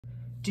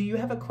Do you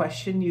have a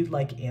question you'd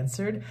like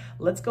answered?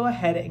 Let's go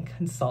ahead and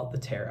consult the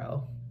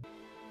tarot.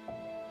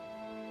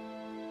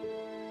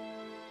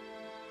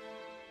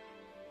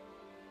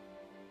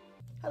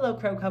 Hello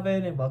Crow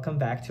Coven and welcome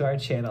back to our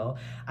channel.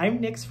 I'm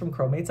Nyx from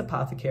Crowmates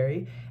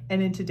Apothecary,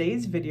 and in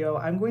today's video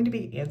I'm going to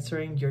be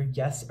answering your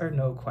yes or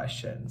no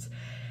questions.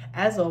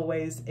 As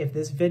always, if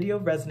this video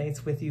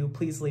resonates with you,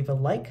 please leave a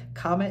like,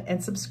 comment,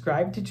 and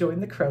subscribe to join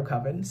the Crow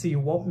Coven so you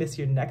won't miss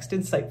your next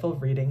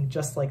insightful reading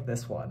just like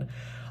this one.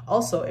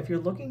 Also, if you're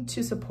looking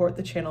to support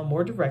the channel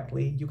more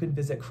directly, you can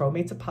visit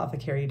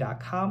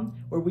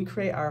crowmatesapothecary.com where we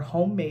create our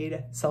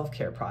homemade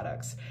self-care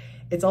products.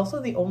 It's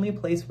also the only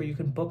place where you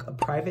can book a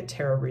private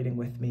tarot reading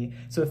with me,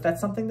 so if that's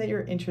something that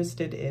you're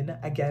interested in,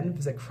 again,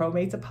 visit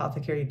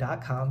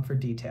crowmatesapothecary.com for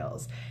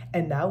details.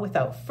 And now,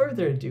 without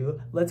further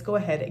ado, let's go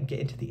ahead and get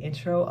into the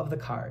intro of the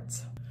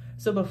cards.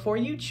 So before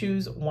you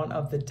choose one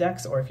of the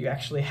decks, or if you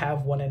actually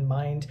have one in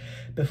mind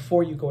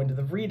before you go into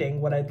the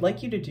reading, what I'd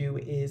like you to do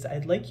is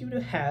I'd like you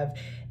to have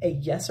a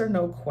yes or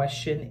no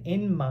question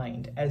in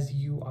mind as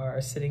you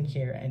are sitting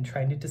here and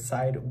trying to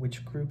decide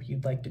which group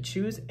you'd like to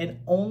choose, and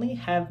only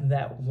have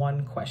that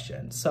one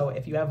question. So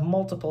if you have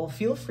multiple,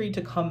 feel free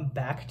to come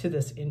back to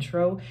this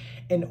intro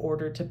in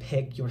order to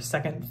pick your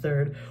second,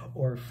 third,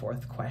 or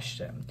fourth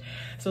question.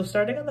 So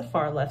starting on the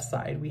far left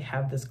side, we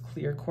have this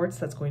clear quartz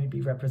that's going to be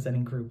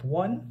representing group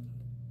 1.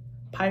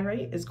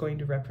 Pyrite is going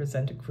to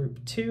represent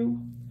group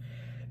 2,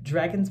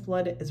 Dragon's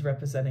Blood is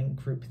representing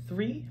group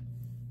 3,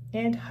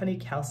 and Honey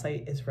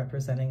Calcite is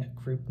representing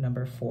group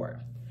number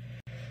 4.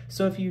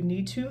 So if you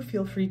need to,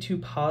 feel free to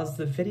pause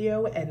the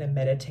video and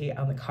meditate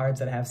on the cards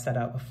that I have set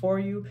out before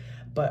you.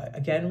 But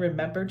again,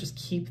 remember, just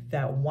keep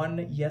that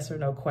one yes or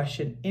no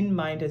question in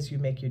mind as you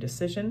make your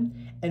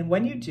decision. And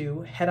when you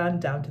do, head on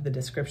down to the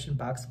description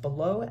box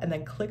below and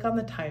then click on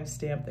the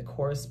timestamp that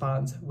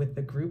corresponds with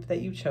the group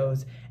that you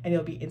chose, and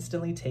you'll be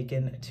instantly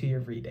taken to your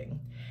reading.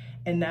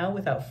 And now,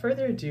 without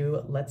further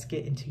ado, let's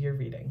get into your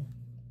reading.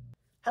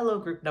 Hello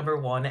group number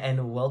 1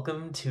 and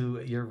welcome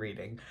to your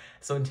reading.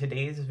 So in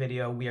today's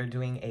video, we are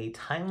doing a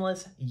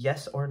timeless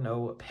yes or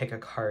no pick a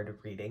card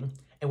reading.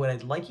 And what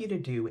I'd like you to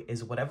do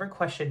is whatever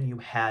question you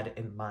had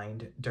in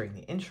mind during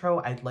the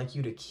intro, I'd like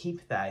you to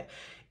keep that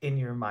in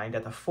your mind,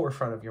 at the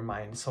forefront of your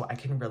mind, so I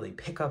can really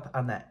pick up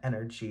on that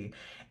energy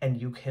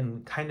and you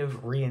can kind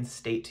of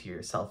reinstate to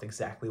yourself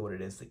exactly what it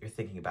is that you're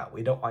thinking about.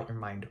 We don't want your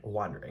mind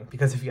wandering,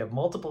 because if you have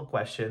multiple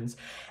questions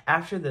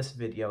after this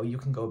video, you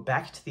can go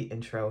back to the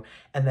intro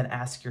and then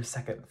ask your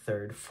second,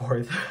 third,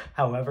 fourth,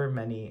 however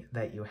many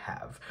that you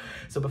have.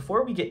 So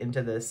before we get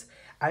into this,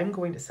 I'm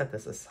going to set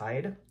this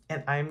aside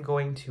and I'm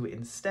going to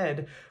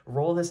instead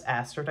roll this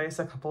Astro Dice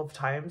a couple of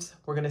times.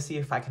 We're going to see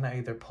if I can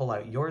either pull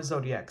out your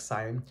zodiac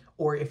sign,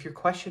 or if your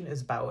question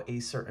is about a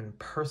certain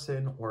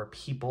person or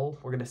people,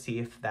 we're going to see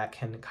if that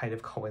can kind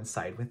of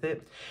coincide with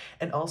it.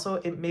 And also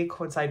it may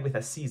coincide with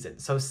a season.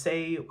 So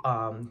say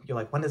you're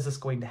like, when is this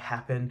going to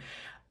happen?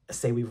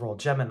 Say we roll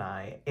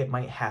Gemini, it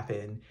might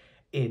happen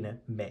in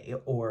May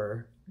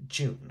or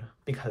June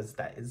because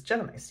that is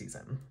Gemini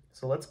season.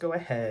 So let's go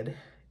ahead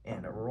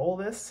and roll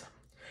this.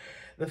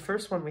 The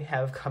first one we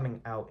have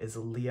coming out is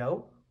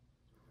Leo.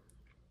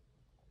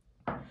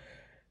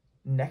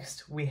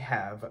 Next we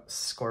have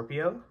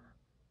Scorpio.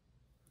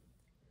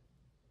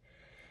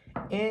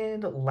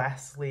 And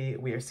lastly,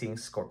 we are seeing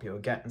Scorpio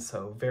again.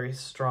 So very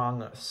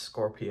strong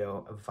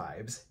Scorpio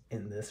vibes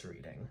in this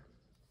reading.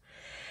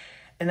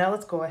 And now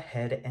let's go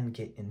ahead and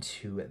get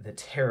into the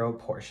tarot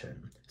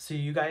portion. So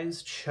you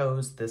guys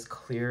chose this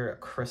clear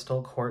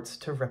crystal quartz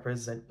to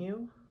represent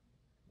you.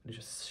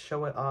 Just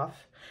show it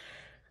off.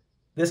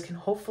 This can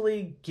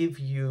hopefully give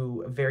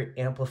you a very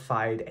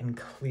amplified and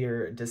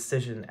clear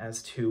decision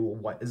as to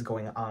what is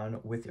going on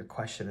with your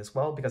question as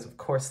well, because of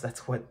course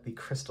that's what the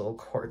crystal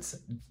quartz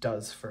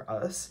does for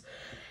us.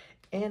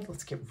 And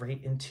let's get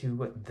right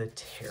into the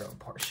tarot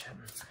portion.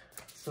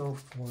 So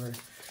for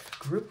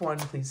group 1,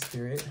 please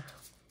Spirit,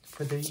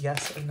 for the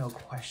yes or no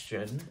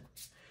question,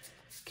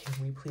 can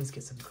we please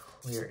get some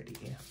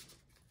clarity?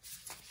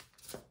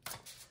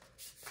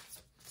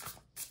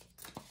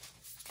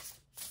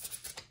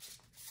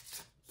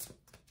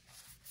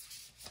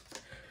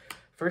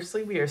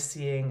 Firstly, we are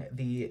seeing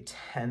the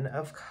 10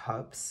 of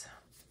Cups.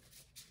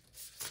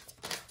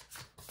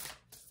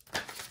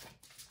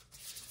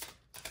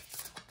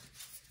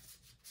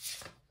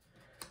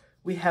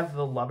 We have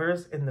the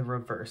Lovers in the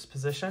reverse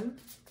position.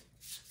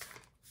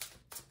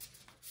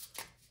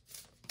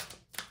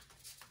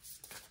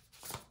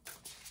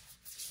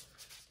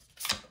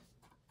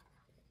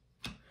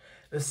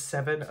 The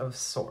 7 of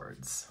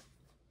Swords.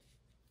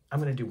 I'm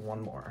gonna do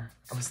one more.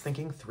 I was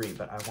thinking 3,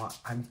 but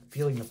I'm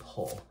feeling the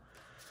pull.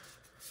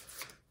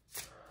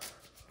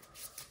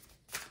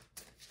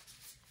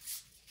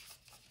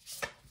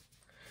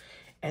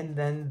 And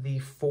then the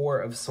 4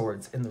 of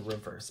Swords in the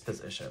reverse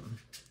position.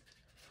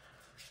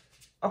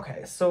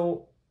 Okay,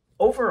 so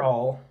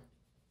overall,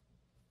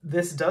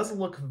 this does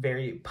look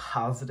very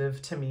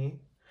positive to me.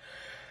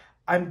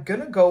 I'm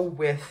gonna go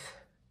with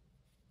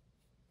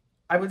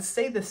I would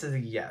say this is a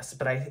yes,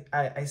 but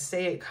I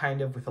say it kind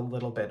of with a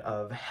little bit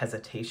of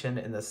hesitation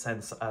in the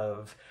sense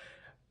of,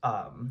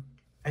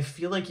 I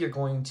feel like you're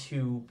going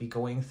to be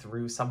going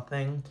through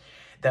something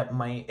that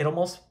it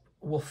almost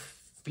will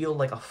feel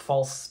like a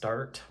false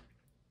start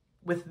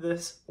with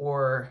this,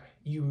 or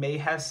you may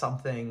have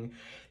something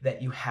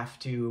that you have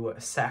to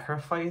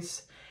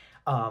sacrifice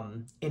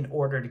in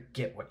order to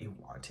get what you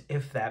want,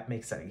 if that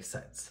makes any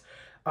sense.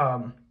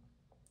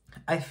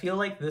 I feel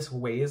like this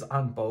weighs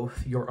on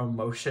both your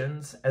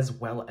emotions as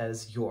well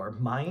as your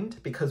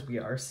mind, because we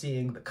are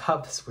seeing the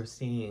cups, we're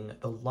seeing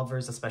the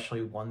lovers,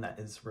 especially one that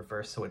is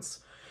reversed, so it's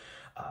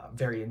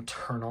very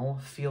internal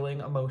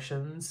feeling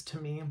emotions to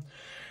me,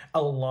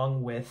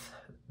 along with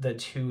the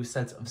two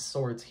sets of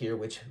swords here,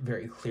 which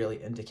very clearly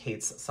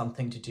indicates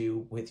something to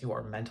do with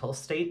your mental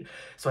state.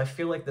 So I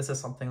feel like this is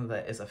something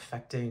that is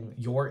affecting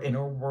your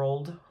inner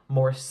world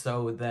more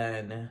so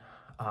than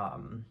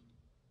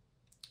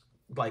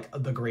like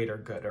the greater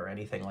good or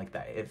anything like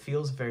that. It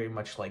feels very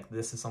much like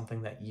this is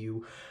something that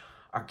you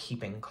are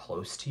keeping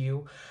close to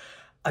you.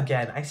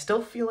 Again, I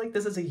still feel like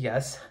this is a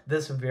yes.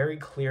 This very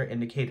clear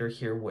indicator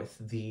here with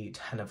the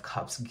Ten of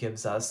Cups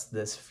gives us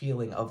this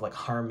feeling of like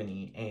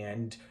harmony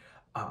and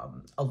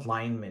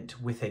alignment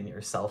within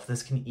yourself.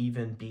 This can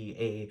even be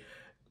a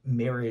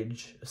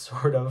marriage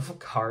sort of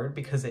card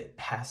because it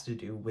has to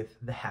do with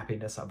the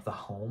happiness of the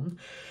home.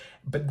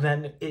 But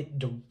then it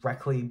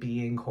directly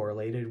being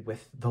correlated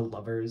with the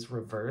Lovers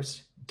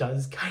reversed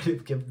does kind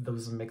of give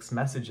those mixed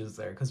messages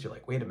there, because you're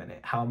like, wait a minute,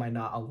 how am I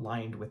not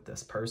aligned with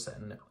this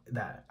person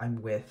that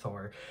I'm with?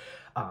 Or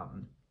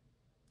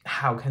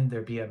how can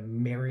there be a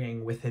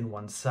marrying within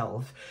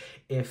oneself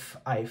if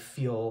I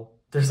feel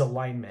there's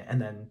alignment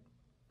and then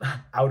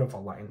out of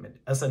alignment,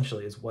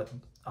 essentially, is what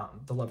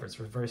the Lovers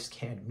reversed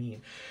can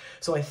mean.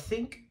 So I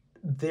think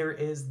there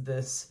is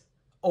this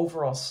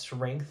overall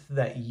strength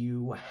that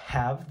you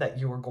have that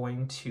you are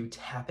going to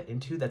tap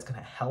into that's going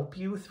to help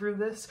you through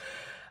this.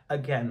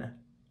 Again,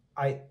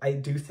 I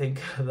do think,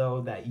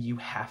 though, that you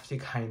have to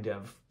kind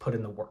of put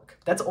in the work.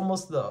 That's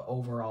almost the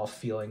overall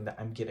feeling that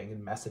I'm getting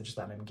and message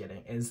that I'm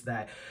getting, is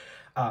that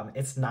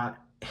it's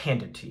not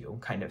handed to you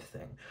kind of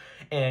thing.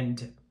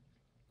 And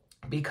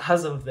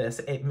because of this,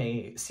 it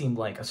may seem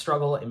like a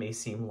struggle. It may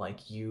seem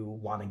like you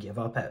want to give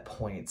up at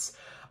points.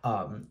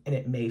 And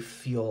it may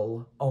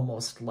feel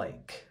almost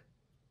like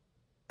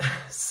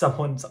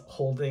someone's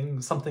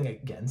holding something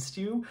against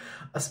you,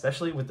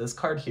 especially with this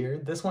card here.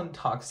 This one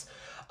talks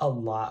a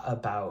lot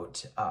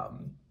about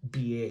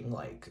being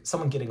like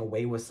someone getting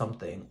away with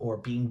something or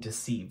being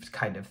deceived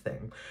kind of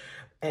thing.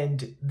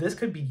 And this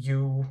could be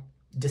you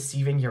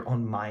deceiving your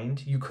own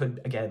mind. You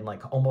could, again,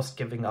 like almost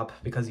giving up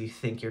because you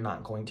think you're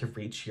not going to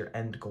reach your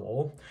end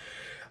goal.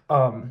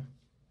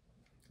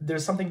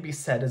 There's something to be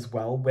said as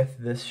well with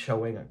this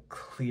showing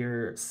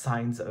clear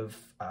signs of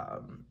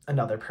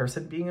another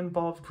person being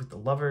involved with the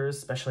Lovers,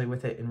 especially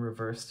with it in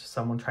reversed,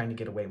 someone trying to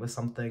get away with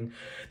something.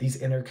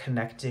 These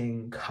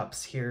interconnecting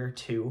cups here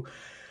too.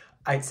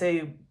 I'd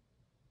say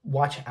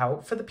watch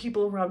out for the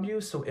people around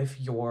you. So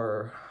if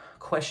your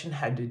question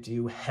had to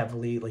do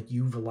heavily, like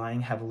you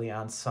relying heavily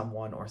on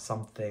someone or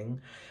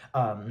something,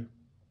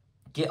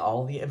 get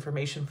all the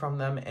information from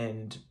them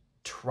and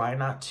try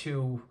not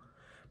to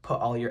put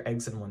all your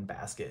eggs in one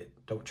basket.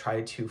 Don't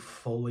try to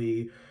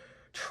fully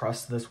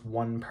trust this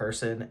one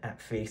person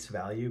at face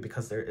value,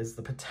 because there is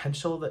the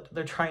potential that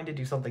they're trying to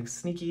do something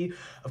sneaky.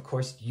 Of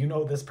course, you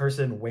know this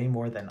person way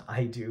more than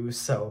I do,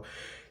 so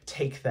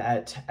take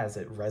that as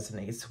it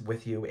resonates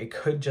with you. It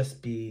could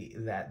just be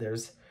that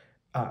there's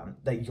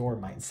that your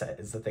mindset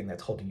is the thing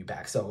that's holding you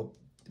back. So,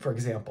 for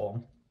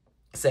example,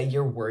 say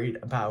you're worried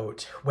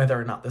about whether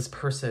or not this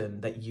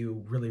person that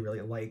you really,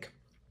 really like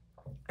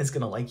is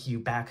gonna like you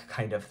back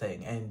kind of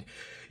thing, and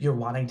you're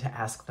wanting to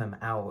ask them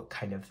out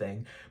kind of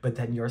thing, but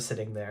then you're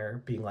sitting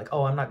there being like,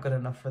 oh, I'm not good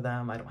enough for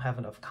them, I don't have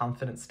enough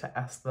confidence to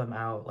ask them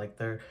out, like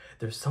they're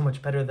so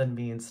much better than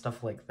me and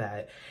stuff like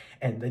that.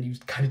 And then you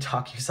kind of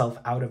talk yourself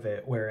out of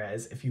it,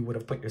 whereas if you would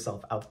have put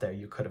yourself out there,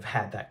 you could have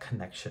had that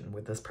connection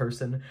with this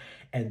person.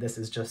 And this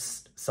is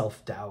just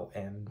self-doubt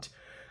and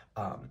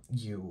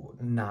you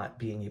not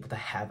being able to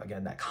have,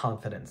 again, that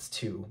confidence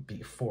to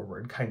be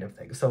forward kind of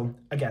thing. So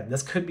again,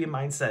 this could be a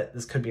mindset,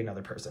 this could be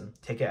another person.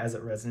 Take it as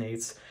it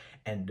resonates,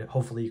 and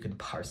hopefully you can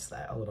parse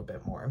that a little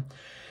bit more.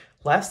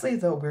 Lastly,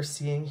 though, we're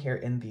seeing here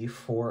in the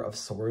Four of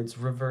Swords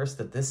reverse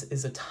that this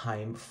is a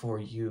time for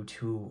you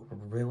to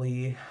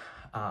really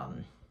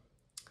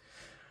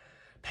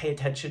pay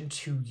attention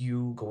to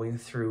you going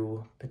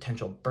through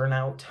potential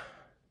burnout,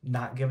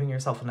 not giving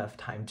yourself enough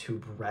time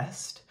to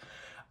rest.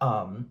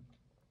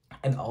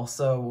 And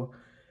also,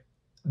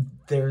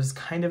 there's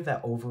kind of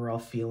that overall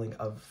feeling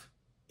of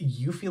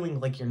you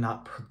feeling like you're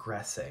not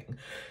progressing.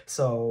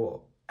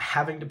 So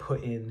having to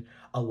put in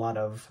a lot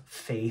of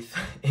faith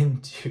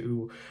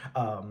into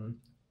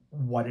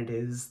what it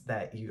is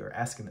that you're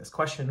asking this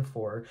question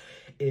for,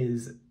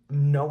 is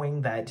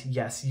knowing that,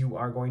 yes, you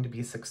are going to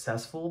be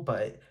successful,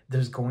 but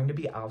there's going to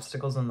be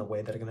obstacles in the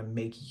way that are going to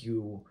make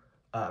you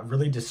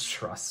really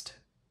distrust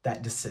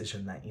that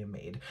decision that you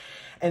made.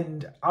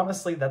 And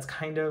honestly, that's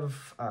kind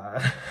of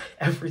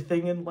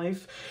everything in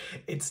life.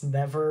 It's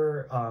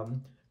never,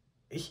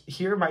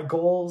 here are my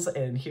goals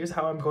and here's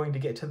how I'm going to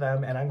get to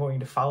them, and I'm going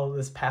to follow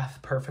this path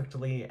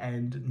perfectly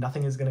and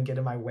nothing is going to get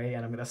in my way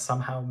and I'm going to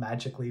somehow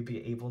magically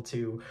be able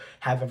to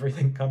have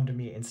everything come to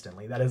me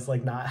instantly. That is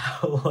like not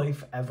how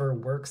life ever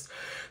works.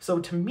 So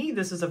to me,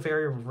 this is a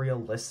very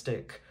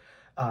realistic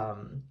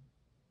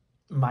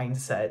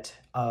mindset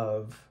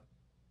of,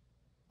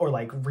 or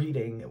like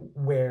reading,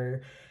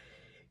 where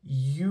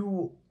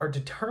you are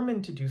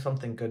determined to do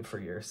something good for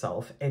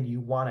yourself and you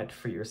want it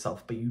for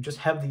yourself, but you just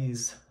have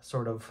these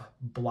sort of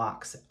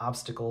blocks,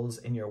 obstacles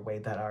in your way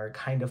that are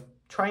kind of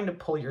trying to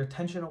pull your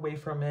attention away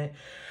from it.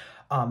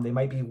 They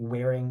might be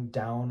wearing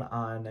down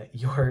on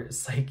your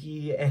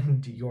psyche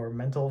and your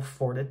mental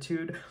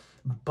fortitude,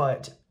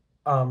 but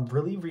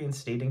really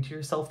reinstating to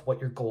yourself what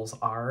your goals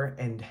are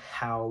and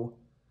how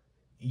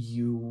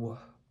you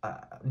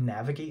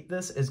navigate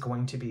this is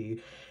going to be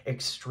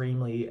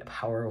extremely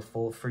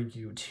powerful for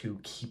you to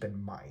keep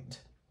in mind.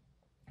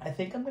 I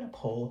think I'm going to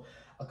pull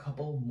a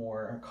couple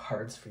more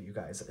cards for you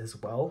guys as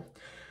well.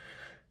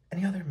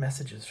 Any other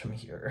messages from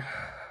here?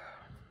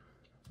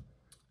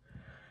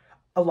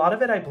 A lot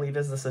of it, I believe,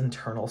 is this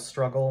internal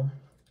struggle.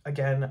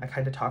 Again, I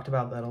kind of talked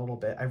about that a little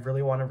bit. I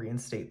really want to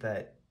reinstate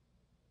that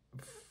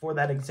for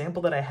that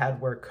example that I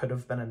had where it could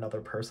have been another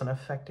person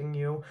affecting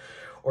you,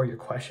 or your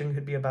question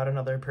could be about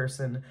another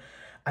person.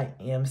 I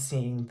am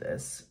seeing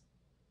this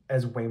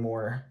as way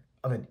more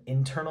of an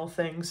internal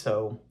thing.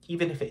 So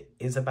even if it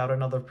is about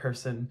another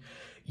person,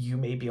 you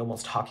may be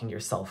almost talking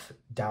yourself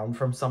down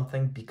from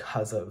something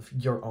because of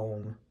your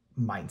own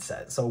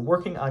mindset. So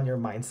working on your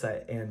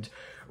mindset and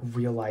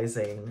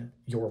realizing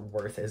your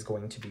worth is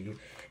going to be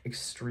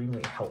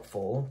extremely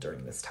helpful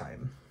during this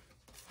time.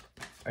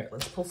 All right,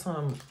 let's pull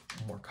some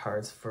more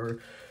cards for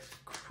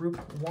group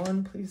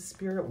one, please,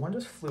 Spirit. One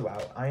just flew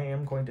out. I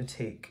am going to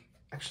take,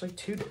 actually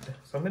two did.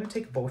 So I'm going to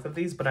take both of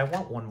these, but I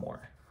want one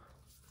more.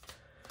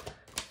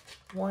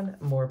 One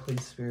more,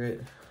 please,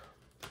 Spirit.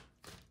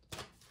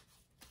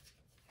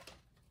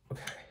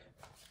 Okay.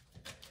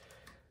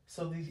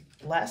 So the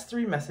last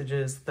three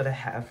messages that I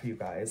have for you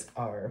guys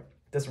are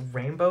this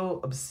rainbow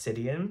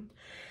obsidian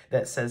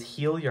that says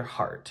heal your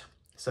heart.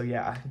 So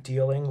yeah,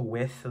 dealing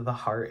with the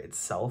heart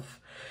itself,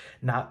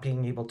 not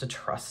being able to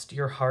trust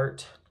your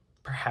heart.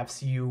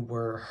 Perhaps you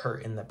were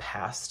hurt in the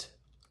past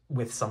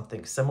with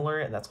something similar,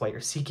 and that's why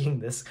you're seeking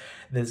this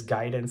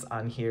guidance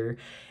on here,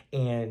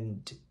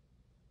 and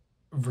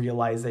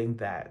realizing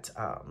that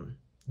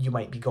you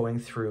might be going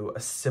through a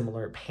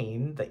similar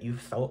pain that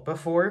you've felt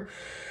before.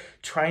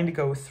 Trying to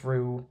go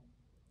through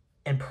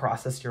and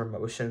process your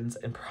emotions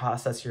and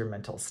process your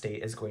mental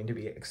state is going to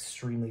be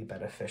extremely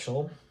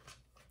beneficial.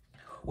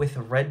 With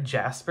red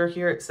jasper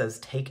here, it says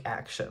take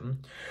action.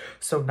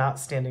 So not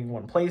standing in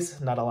one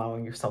place, not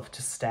allowing yourself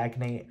to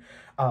stagnate.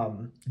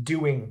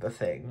 Doing the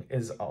thing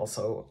is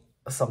also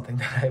something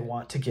that I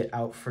want to get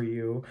out for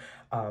you.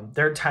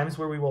 There are times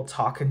where we will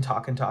talk and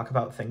talk and talk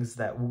about things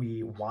that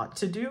we want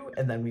to do,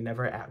 and then we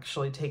never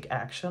actually take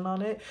action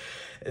on it.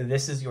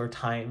 This is your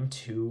time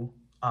to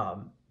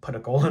put a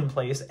goal in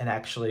place and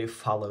actually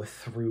follow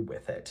through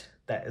with it.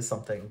 That is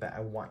something that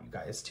I want you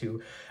guys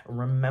to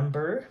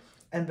remember.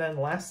 And then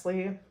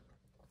lastly,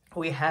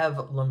 we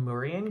have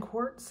Lemurian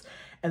quartz,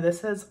 and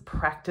this says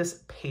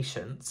practice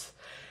patience.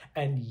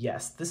 And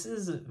yes, this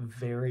is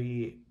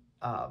very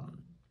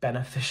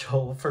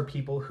beneficial for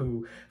people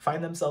who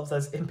find themselves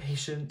as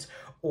impatient,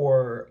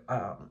 or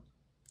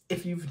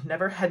if you've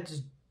never had to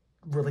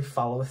really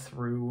follow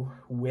through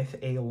with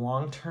a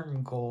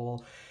long-term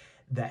goal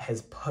that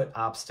has put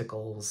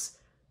obstacles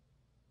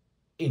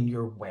in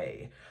your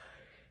way.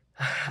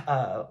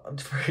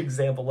 For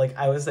example, like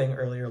I was saying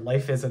earlier,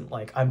 life isn't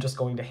like I'm just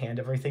going to hand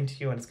everything to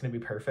you and it's going to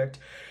be perfect.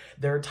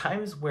 There are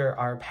times where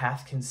our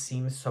path can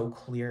seem so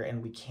clear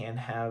and we can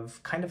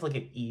have kind of like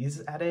an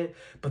ease at it,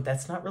 but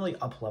that's not really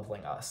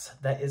up-leveling us.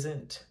 That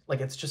isn't,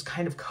 like, it's just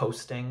kind of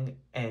coasting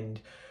and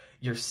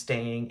you're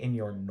staying in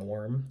your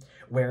norm.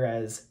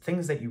 Whereas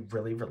things that you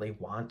really, really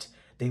want,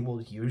 they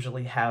will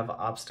usually have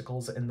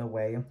obstacles in the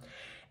way.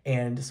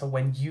 And so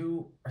when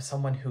you are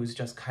someone who's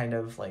just kind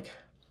of like,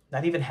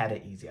 not even had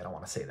it easy, I don't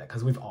want to say that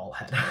because we've all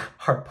had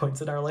hard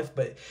points in our life,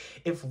 but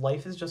if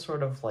life is just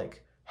sort of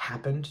like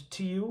happened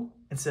to you,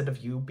 instead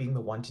of you being the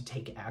one to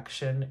take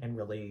action and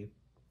really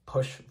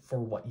push for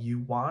what you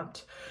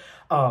want,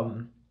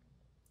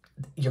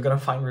 you're going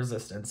to find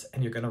resistance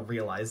and you're going to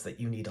realize that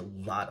you need a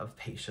lot of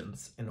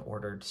patience in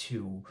order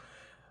to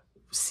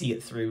see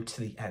it through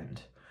to the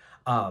end.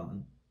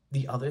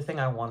 The other thing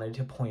I wanted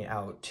to point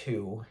out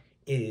too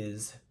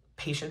is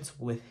patience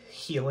with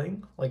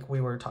healing. Like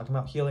we were talking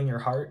about healing your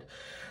heart,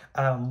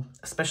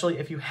 especially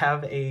if you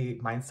have a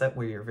mindset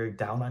where you're very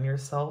down on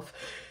yourself,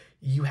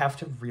 you have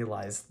to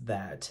realize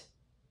that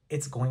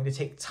it's going to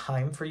take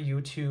time for you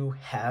to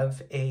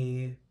have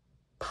a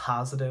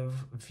positive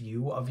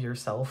view of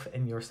yourself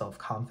and your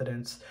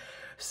self-confidence.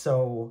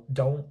 So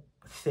don't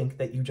think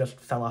that you just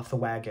fell off the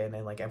wagon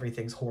and like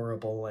everything's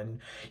horrible and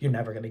you're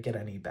never going to get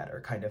any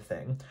better kind of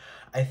thing.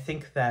 I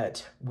think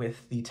that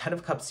with the 10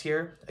 of Cups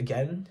here,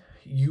 again,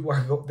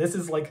 this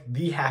is like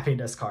the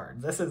happiness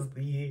card. This is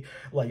the,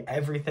 like,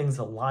 everything's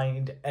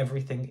aligned,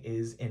 everything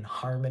is in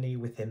harmony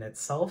within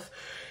itself.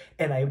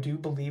 And I do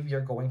believe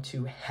you're going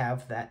to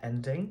have that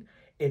ending.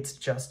 It's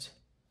just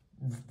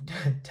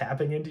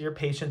tapping into your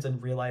patience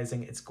and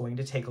realizing it's going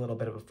to take a little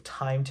bit of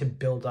time to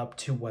build up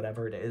to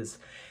whatever it is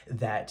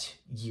that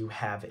you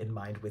have in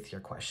mind with your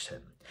question.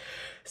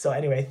 So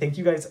anyway, thank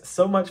you guys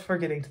so much for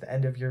getting to the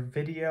end of your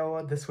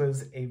video. This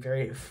was a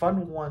very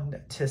fun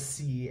one to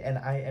see, and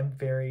I am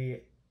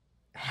very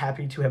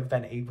happy to have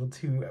been able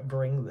to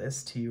bring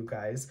this to you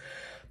guys.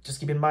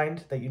 Just keep in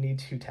mind that you need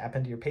to tap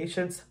into your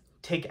patience,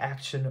 take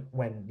action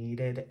when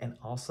needed, and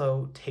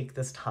also take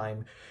this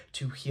time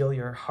to heal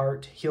your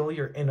heart, heal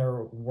your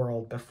inner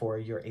world before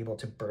you're able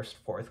to burst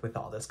forth with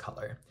all this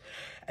color.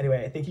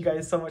 Anyway, thank you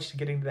guys so much for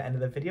getting to the end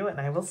of the video,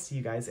 and I will see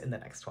you guys in the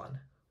next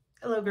one.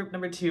 Hello group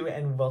number 2,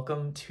 and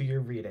welcome to your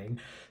reading.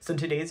 So in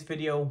today's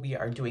video, we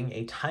are doing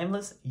a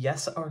timeless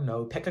yes or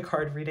no pick a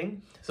card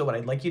reading. So what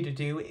I'd like you to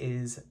do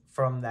is,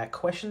 from that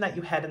question that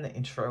you had in the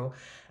intro,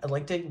 I'd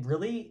like to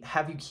really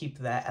have you keep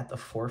that at the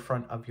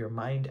forefront of your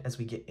mind as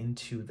we get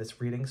into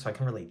this reading, so I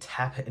can really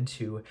tap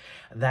into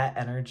that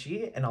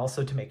energy, and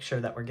also to make sure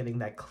that we're getting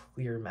that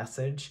clear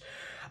message.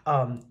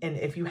 And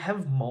if you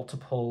have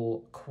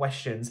multiple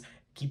questions,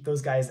 keep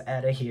those guys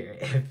out of here.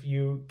 If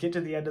you get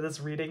to the end of this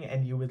reading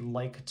and you would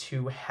like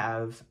to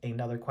have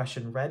another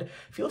question read,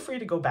 feel free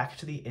to go back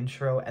to the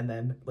intro and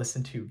then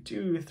listen to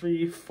 2,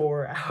 3,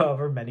 4,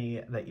 however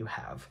many that you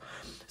have.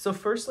 So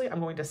firstly, I'm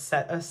going to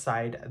set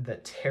aside the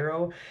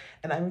tarot,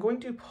 and I'm going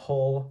to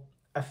pull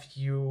a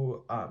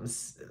few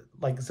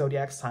like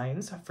zodiac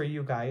signs for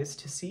you guys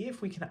to see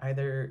if we can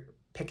either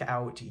pick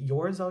out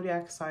your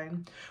zodiac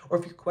sign, or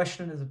if your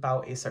question is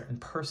about a certain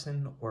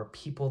person or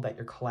people that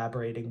you're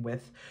collaborating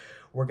with,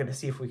 we're going to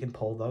see if we can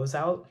pull those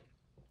out.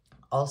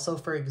 Also,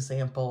 for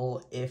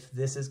example, if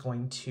this is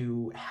going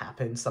to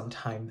happen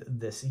sometime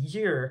this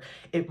year,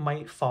 it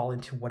might fall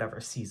into whatever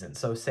season.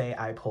 So say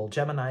I pull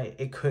Gemini,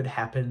 it could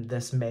happen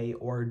this May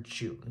or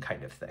June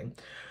kind of thing.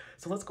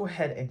 So let's go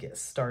ahead and get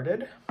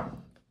started.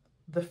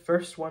 The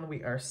first one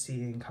we are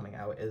seeing coming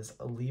out is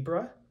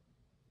Libra.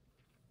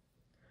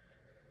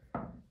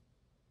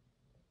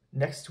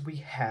 Next we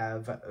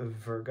have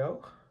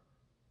Virgo.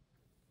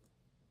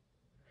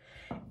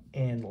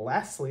 And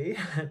lastly,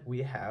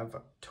 we have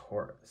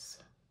Taurus.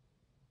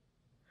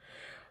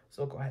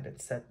 So we'll go ahead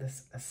and set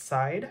this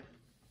aside.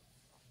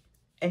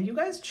 And you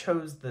guys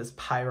chose this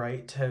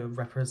pyrite to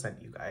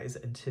represent you guys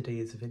in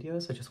today's video,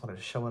 so I just wanted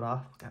to show it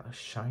off. Look how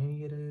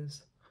shiny it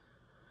is.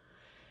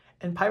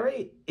 And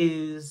pyrite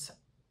is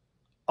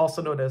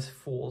also known as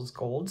fool's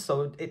gold,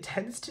 so it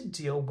tends to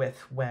deal with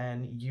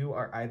when you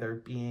are either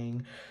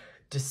being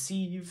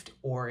deceived,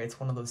 or it's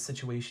one of those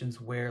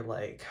situations where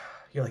like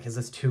you're like, is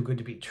this too good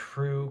to be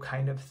true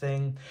kind of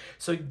thing.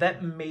 So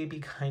that may be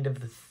kind of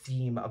the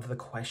theme of the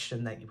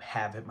question that you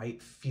have. It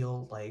might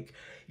feel like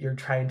you're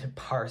trying to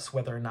parse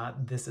whether or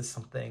not this is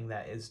something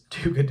that is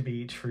too good to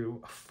be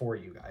true for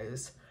you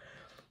guys.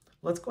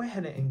 Let's go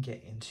ahead and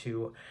get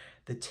into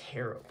the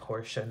tarot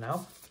portion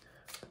now.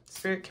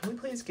 Spirit, can we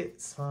please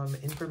get some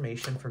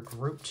information for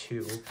group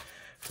 2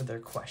 for their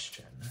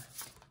question?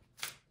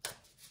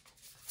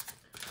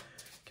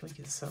 Can we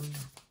get some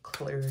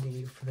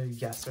clarity for their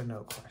yes or no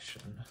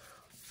question?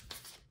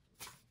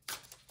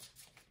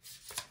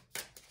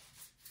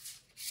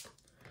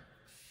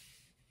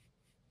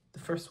 The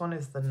first one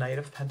is the Knight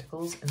of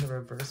Pentacles in the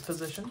reverse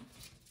position.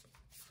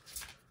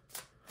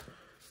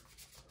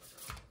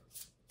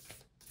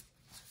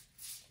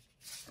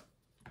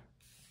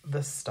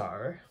 The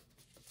Star.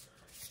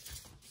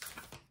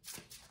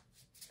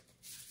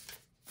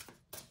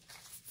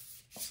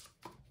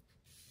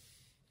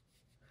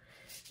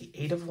 The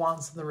Eight of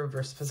Wands in the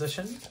reverse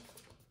position.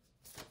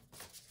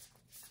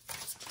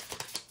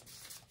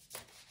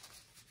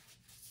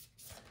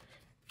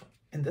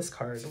 And this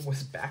card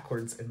was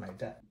backwards in my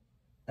deck.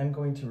 I'm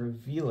going to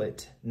reveal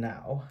it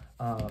now.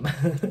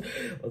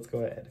 Let's go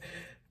ahead.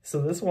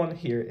 So this one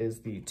here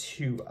is the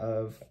Two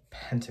of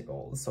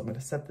Pentacles. So I'm going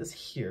to set this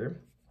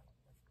here.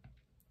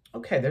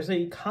 Okay, there's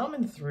a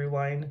common through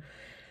line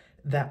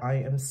that I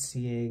am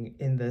seeing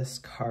in this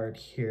card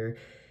here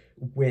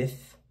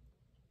with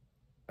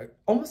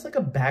almost like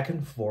a back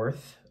and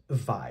forth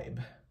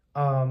vibe.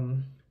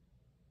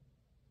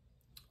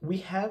 We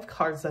have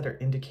cards that are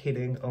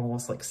indicating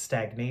almost like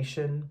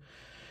stagnation,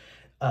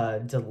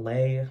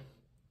 delay,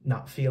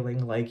 not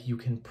feeling like you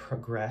can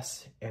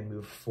progress and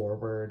move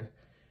forward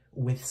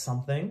with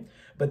something.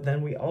 But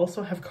then we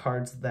also have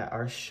cards that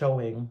are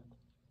showing,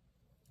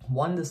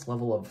 one, this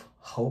level of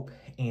hope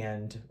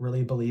and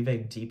really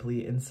believing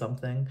deeply in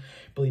something,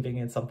 believing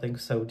in something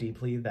so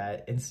deeply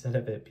that instead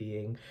of it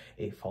being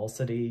a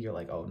falsity, you're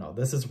like, oh no,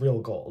 this is real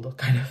gold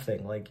kind of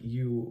thing. Like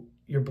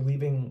you're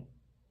believing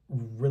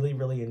really,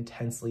 really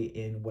intensely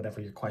in whatever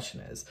your question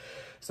is.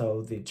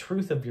 So the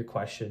truth of your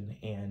question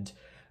and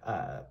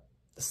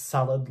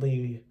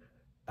solidly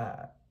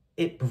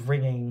it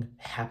bringing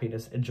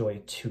happiness and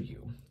joy to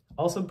you.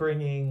 Also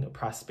bringing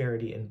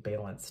prosperity and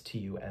balance to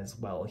you as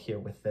well here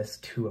with this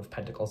Two of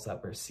Pentacles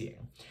that we're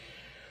seeing.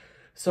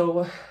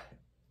 So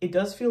it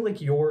does feel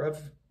like you're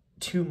of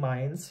two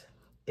minds.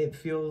 It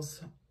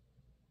feels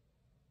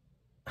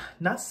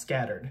not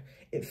scattered.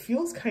 It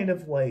feels kind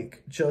of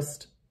like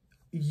just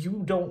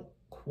you don't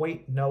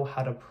quite know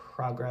how to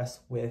progress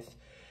with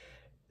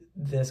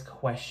this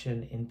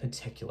question in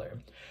particular.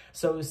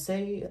 So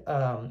say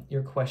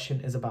your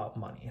question is about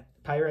money.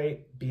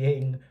 Pyrite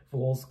being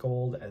fool's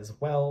gold as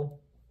well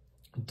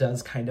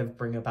does kind of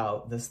bring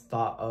about this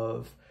thought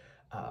of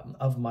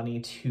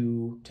money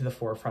to the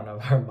forefront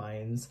of our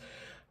minds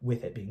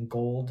with it being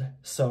gold.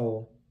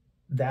 So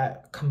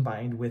that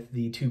combined with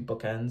the two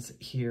bookends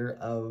here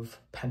of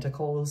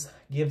Pentacles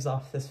gives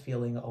off this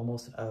feeling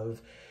almost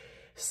of,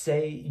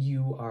 say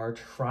you are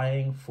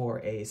trying for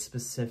a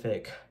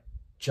specific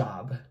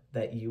job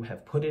that you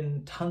have put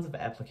in tons of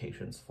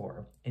applications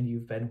for and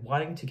you've been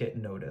wanting to get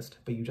noticed,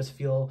 but you just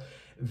feel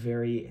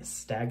very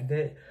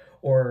stagnant,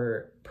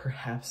 or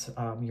perhaps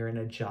you're in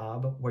a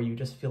job where you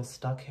just feel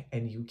stuck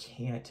and you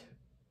can't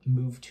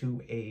move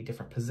to a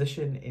different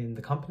position in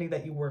the company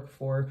that you work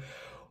for,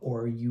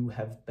 or you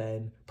have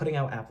been putting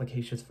out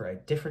applications for a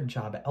different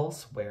job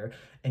elsewhere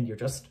and you're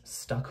just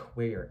stuck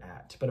where you're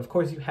at. But of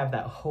course you have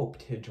that hope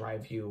to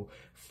drive you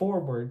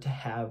forward to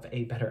have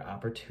a better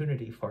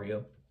opportunity for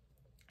you.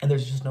 And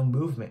there's just no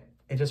movement.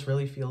 It just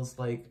really feels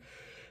like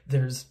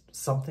there's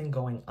something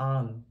going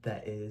on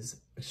that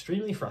is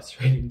extremely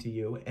frustrating to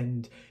you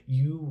and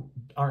you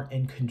aren't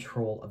in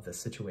control of the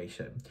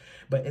situation.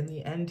 But in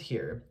the end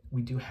here,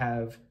 we do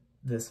have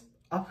this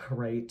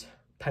upright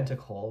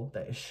pentacle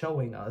that is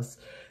showing us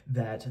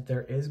that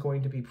there is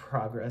going to be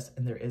progress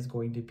and there is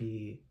going to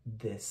be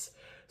this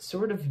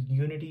sort of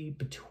unity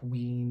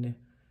between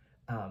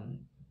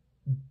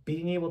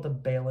being able to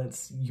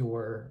balance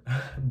your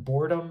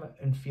boredom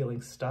and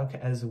feeling stuck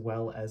as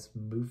well as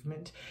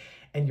movement,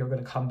 and you're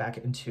going to come back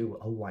into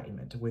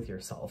alignment with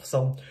yourself.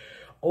 So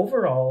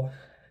overall,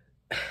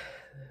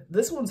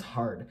 this one's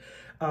hard.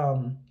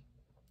 I'm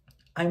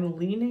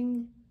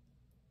leaning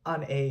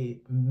on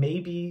a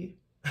maybe.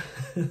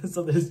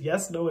 So there's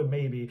yes, no, and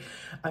maybe.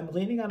 I'm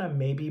leaning on a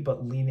maybe,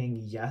 but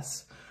leaning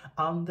yes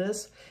on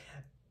this.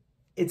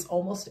 It's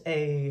almost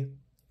a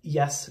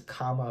yes,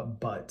 comma,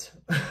 but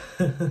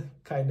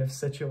kind of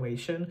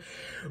situation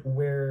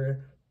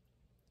where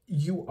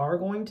you are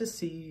going to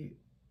see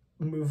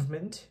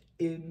movement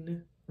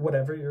in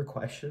whatever your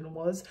question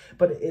was,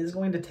 but it is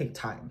going to take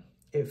time.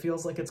 It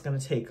feels like it's going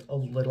to take a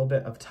little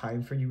bit of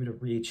time for you to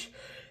reach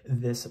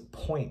this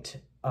point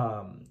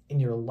in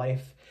your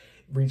life,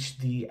 reach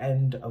the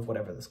end of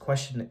whatever this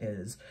question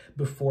is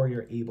before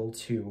you're able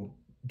to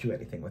do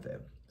anything with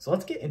it. So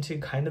let's get into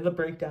kind of the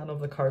breakdown of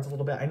the cards a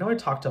little bit. I know I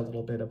talked a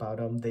little bit about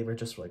them. They were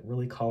just like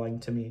really calling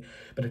to me,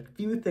 but a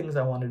few things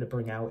I wanted to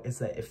bring out is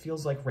that it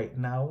feels like right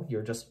now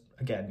you're just,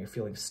 again, you're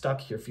feeling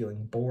stuck, you're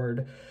feeling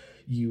bored,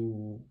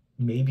 you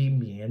may be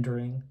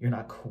meandering, you're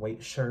not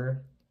quite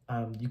sure.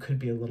 You could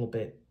be a little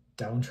bit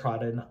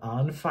downtrodden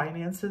on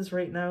finances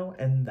right now,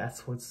 and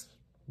that's what's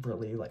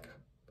really like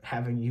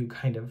having you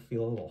kind of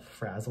feel a little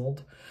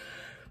frazzled.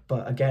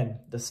 But again,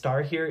 the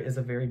star here is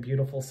a very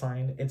beautiful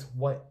sign. It's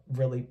what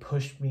really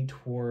pushed me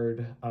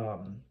toward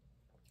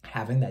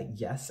having that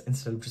yes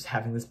instead of just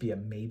having this be a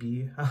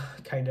maybe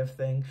kind of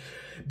thing.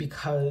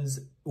 Because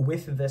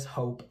with this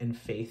hope and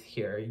faith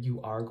here,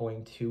 you are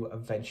going to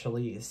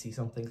eventually see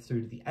something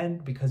through to the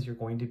end because you're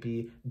going to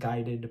be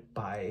guided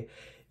by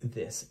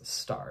this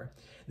star.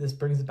 This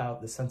brings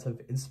about the sense of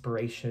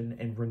inspiration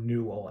and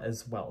renewal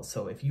as well.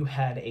 So if you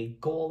had a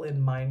goal in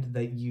mind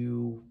that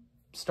you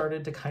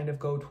started to kind of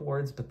go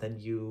towards, but then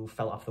you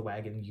fell off the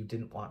wagon, you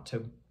didn't want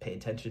to pay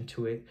attention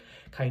to it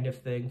kind of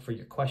thing for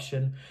your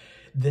question,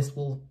 this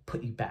will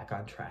put you back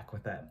on track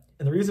with that.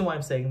 And the reason why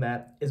I'm saying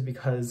that is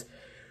because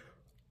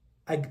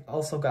I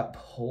also got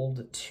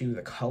pulled to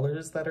the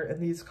colors that are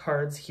in these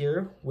cards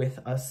here, with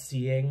us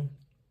seeing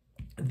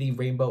the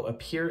rainbow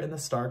appear in the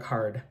star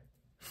card,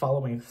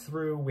 following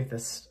through with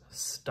this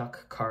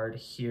stuck card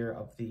here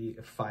of the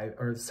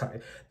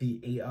the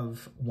Eight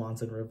of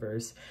Wands in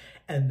reverse,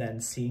 and then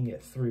seeing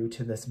it through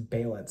to this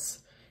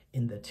balance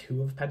in the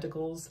Two of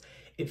Pentacles.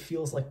 It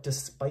feels like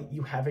despite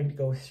you having to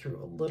go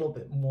through a little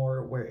bit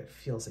more where it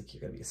feels like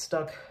you're going to be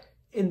stuck,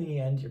 in the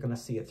end, you're going to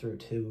see it through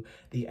to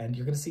the end.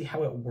 You're going to see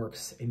how it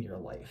works in your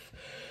life.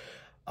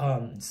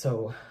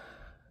 So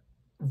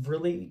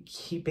really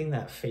keeping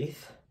that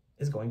faith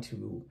is going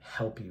to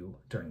help you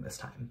during this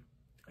time.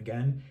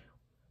 Again,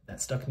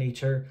 that stuck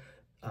nature,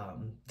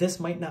 this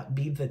might not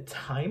be the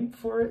time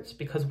for it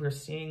because we're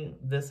seeing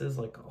this is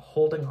like a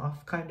holding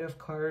off kind of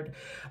card.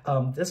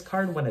 This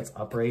card, when it's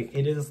upright,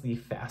 it is the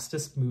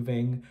fastest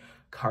moving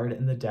card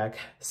in the deck.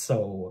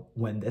 So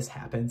when this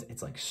happens,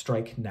 it's like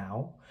strike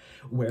now.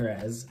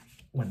 Whereas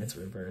when it's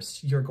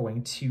reversed, you're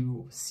going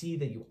to see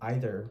that you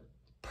either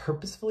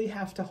purposefully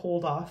have to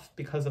hold off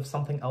because of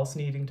something else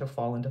needing to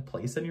fall into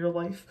place in your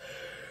life,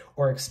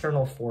 or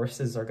external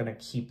forces are going to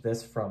keep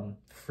this from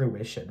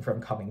fruition,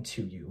 from coming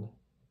to you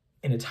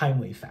in a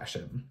timely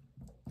fashion.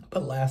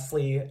 But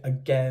lastly,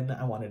 again,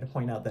 I wanted to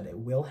point out that it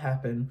will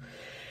happen.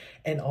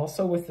 And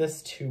also with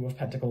this Two of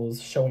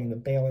Pentacles showing the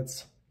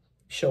balance,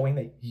 showing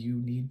that you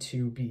need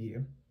to be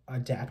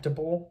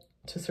adaptable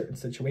to certain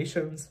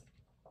situations,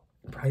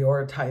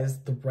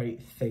 prioritize the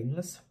right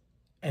things,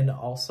 and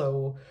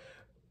also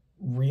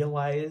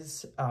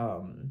realize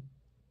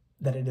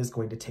that it is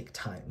going to take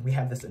time. We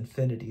have this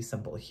infinity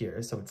symbol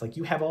here. So it's like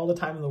you have all the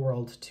time in the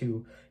world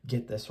to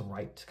get this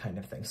right kind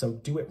of thing. So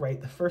do it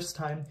right the first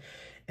time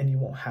and you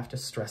won't have to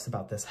stress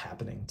about this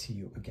happening to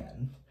you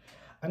again.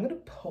 I'm gonna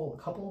pull a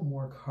couple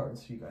more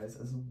cards for you guys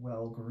as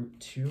well, group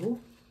 2.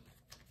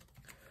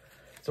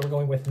 So we're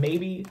going with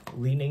maybe,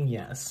 leaning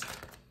yes.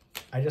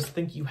 I just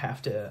think you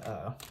have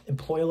to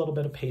employ a little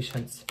bit of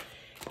patience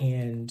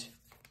and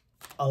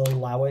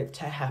allow it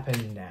to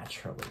happen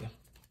naturally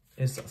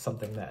is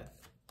something that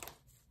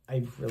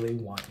I really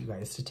want you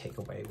guys to take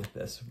away with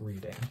this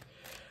reading.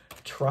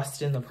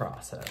 Trust in the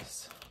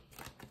process.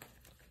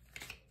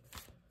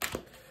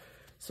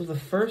 So the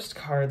first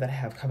card that I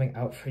have coming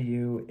out for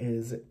you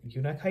is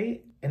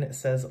Unakite, and it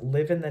says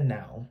live in the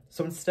now.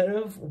 So instead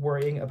of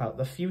worrying about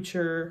the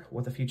future,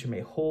 what the future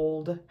may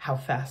hold, how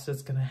fast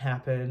it's gonna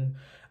happen,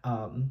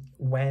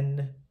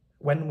 when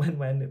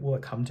will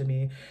it come to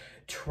me,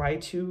 try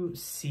to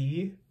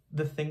see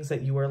the things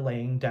that you are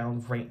laying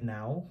down right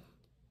now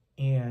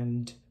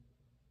and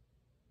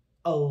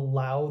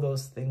allow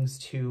those things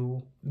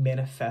to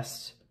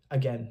manifest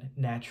again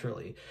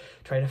naturally.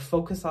 Try to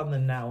focus on the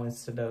now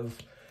instead of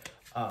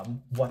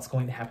what's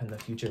going to happen in the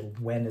future,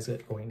 when is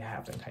it going to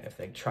happen kind of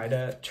thing.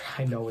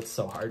 I know it's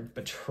so hard,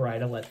 but try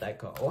to let that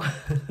go.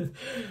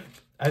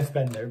 I've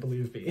been there,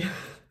 believe me.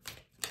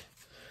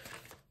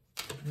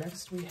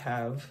 Next we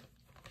have,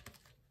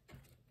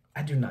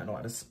 I do not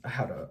know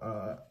how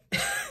to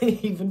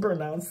even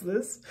pronounce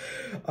this.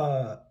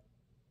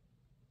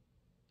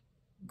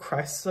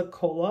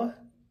 Chrysocolla.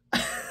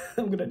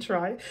 I'm gonna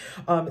try.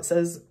 It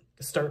says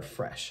start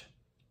fresh.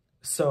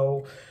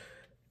 So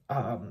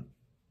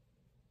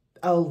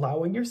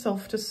allowing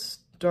yourself to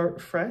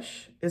start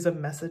fresh is a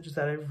message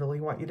that I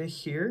really want you to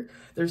hear.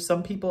 There's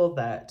some people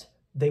that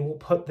they will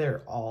put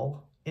their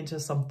all into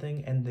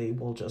something and they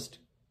will just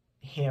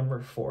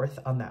hammer forth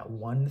on that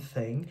one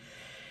thing,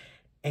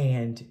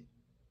 and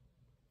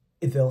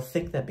they'll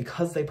think that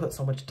because they put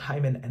so much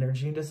time and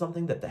energy into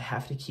something that they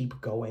have to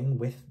keep going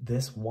with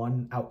this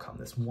one outcome,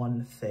 this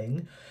one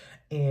thing,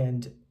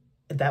 and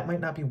that might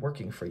not be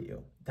working for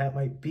you. That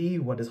might be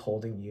what is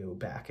holding you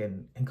back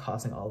and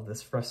causing all of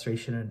this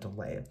frustration and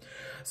delay.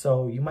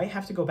 So you might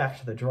have to go back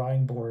to the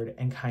drawing board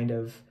and kind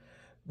of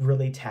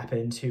really tap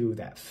into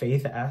that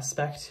faith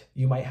aspect.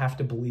 You might have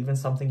to believe in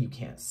something you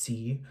can't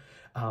see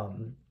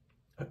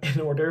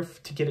in order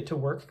to get it to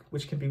work,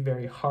 which can be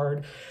very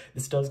hard.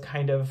 This does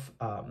kind of,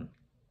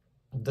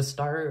 the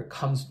star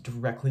comes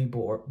directly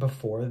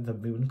before the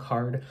moon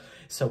card.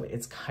 So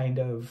it's kind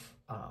of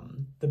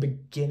the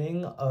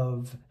beginning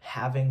of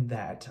having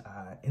that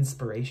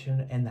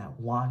inspiration and that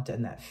want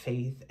and that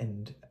faith,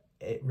 and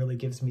it really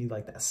gives me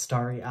like that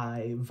starry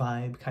eye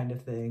vibe kind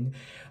of thing,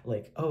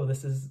 like, oh,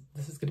 this is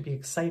gonna be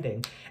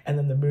exciting. And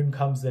then the moon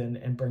comes in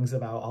and brings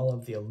about all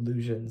of the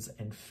illusions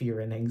and fear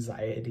and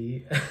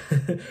anxiety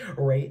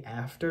right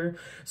after.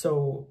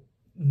 So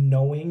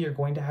knowing you're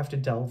going to have to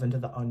delve into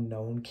the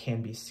unknown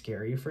can be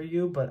scary for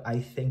you, but I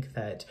think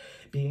that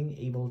being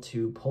able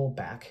to pull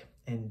back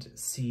and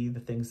see the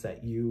things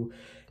that you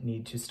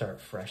need to start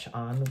fresh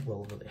on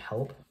will really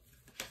help.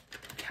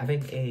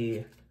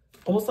 Having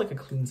almost like a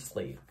clean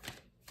slate.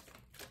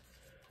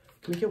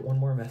 Can we get one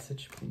more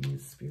message,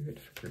 please, Spirit,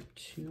 for group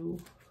 2?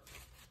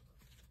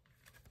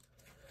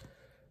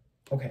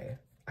 Okay,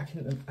 I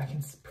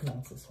can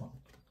pronounce this one.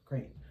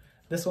 Great.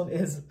 This one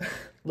is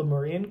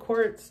Lemurian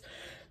Quartz,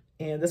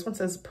 and this one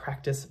says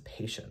practice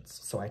patience.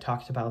 So I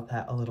talked about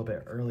that a little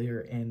bit earlier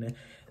in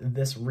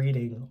this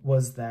reading,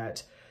 was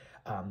that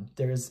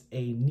there's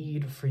a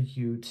need for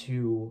you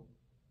to,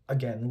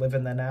 again, live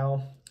in the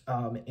now,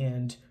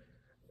 and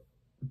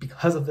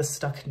because of the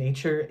stuck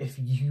nature, if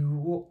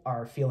you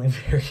are feeling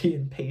very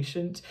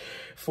impatient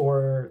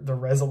for the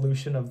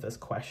resolution of this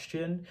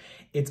question,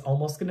 it's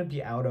almost going to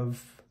be out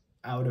of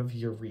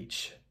your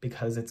reach,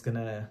 because it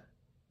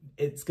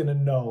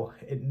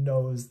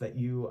knows that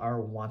you are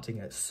wanting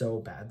it so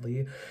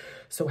badly.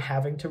 So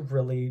having to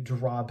really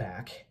draw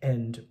back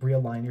and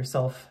realign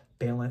yourself,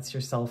 balance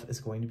yourself,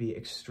 is going to be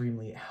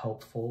extremely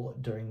helpful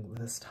during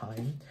this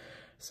time.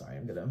 Sorry,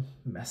 I'm gonna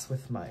mess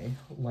with my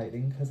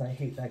lighting because I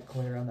hate that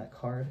glare on that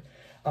card.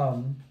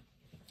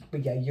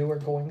 But yeah, you are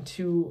going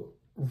to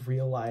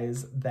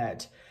realize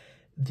that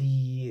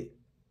the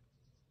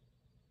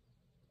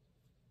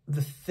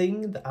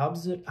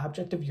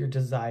object of your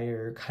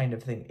desire kind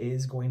of thing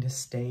is going to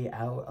stay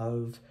out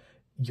of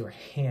your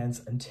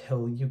hands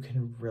until you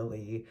can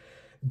really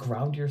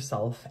ground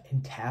yourself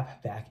and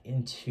tap back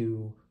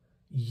into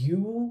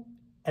you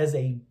as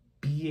a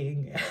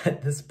being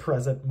at this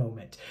present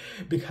moment,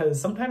 because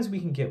sometimes we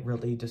can get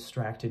really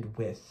distracted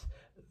with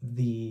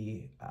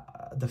the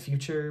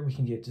future. We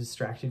can get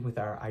distracted with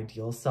our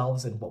ideal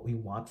selves and what we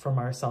want from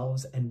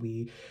ourselves,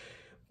 and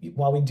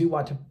while we do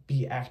want to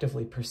be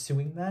actively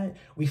pursuing that,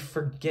 we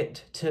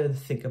forget to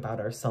think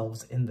about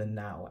ourselves in the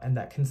now, and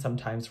that can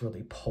sometimes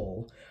really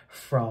pull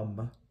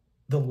from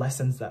the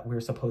lessons that we're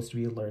supposed to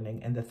be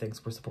learning and the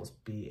things we're supposed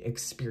to be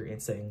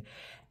experiencing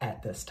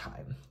at this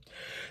time.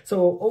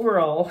 So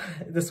overall,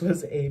 this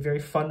was a very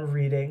fun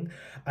reading.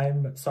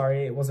 I'm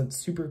sorry it wasn't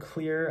super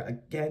clear.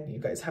 Again, you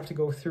guys have to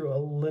go through a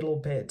little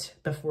bit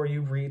before you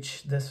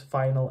reach this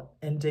final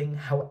ending.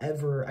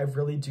 However, I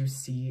really do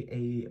see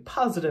a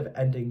positive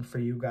ending for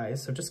you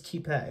guys, so just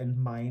keep that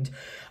in mind.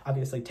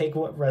 Obviously, take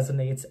what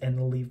resonates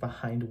and leave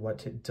behind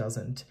what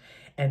doesn't.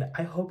 And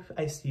I hope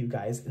I see you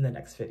guys in the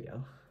next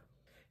video.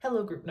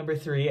 Hello, group number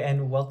 3,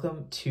 and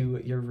welcome to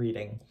your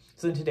reading.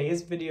 So in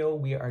today's video,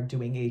 we are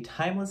doing a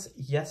timeless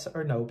yes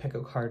or no pick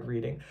a card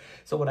reading.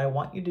 So what I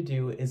want you to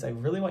do is I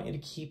really want you to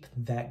keep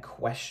that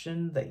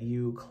question that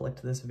you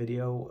clicked this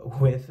video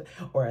with,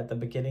 or at the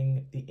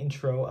beginning, the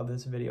intro of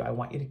this video. I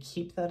want you to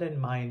keep that in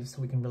mind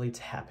so we can really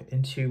tap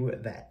into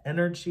that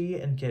energy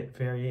and get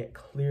very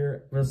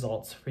clear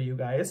results for you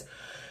guys.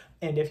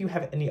 And if you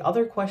have any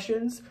other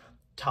questions,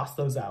 toss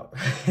those out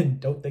and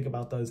don't think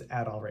about those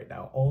at all right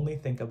now. Only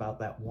think about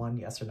that one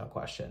yes or no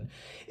question.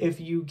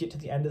 If you get to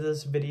the end of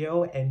this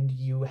video and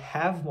you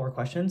have more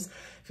questions,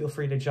 feel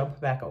free to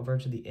jump back over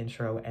to the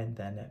intro and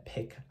then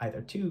pick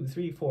either 2,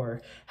 3,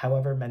 4,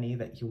 however many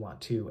that you want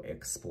to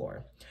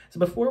explore. So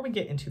before we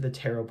get into the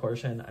tarot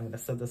portion, I'm going to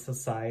set this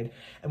aside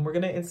and we're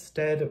going to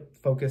instead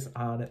focus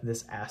on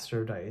this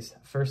Astro Dice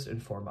first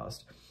and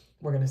foremost.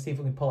 We're going to see if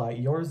we can pull out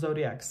your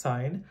zodiac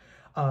sign.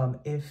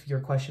 If your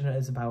question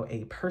is about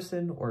a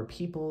person or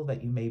people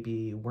that you may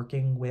be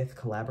working with,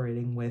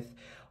 collaborating with,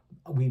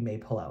 we may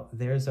pull out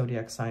their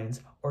zodiac signs,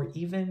 or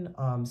even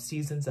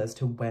seasons as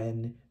to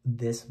when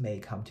this may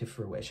come to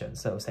fruition.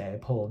 So say I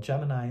pull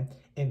Gemini,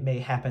 it may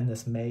happen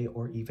this May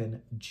or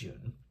even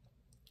June.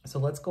 So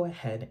let's go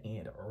ahead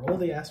and roll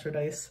the Astro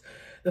Dice.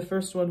 The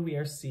first one we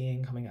are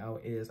seeing coming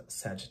out is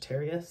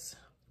Sagittarius.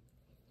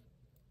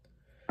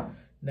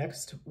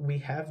 Next, we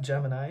have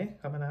Gemini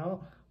coming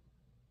out.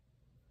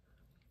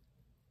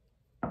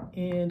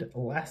 And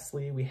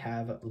lastly, we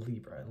have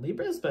Libra.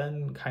 Libra's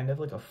been kind of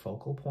like a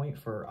focal point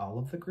for all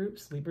of the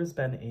groups. Libra's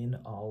been in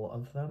all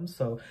of them.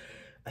 So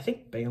I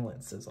think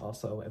balance is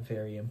also a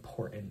very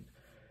important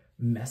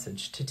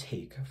message to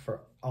take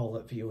for all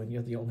of you. And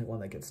you're the only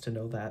one that gets to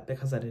know that,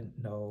 because I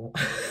didn't know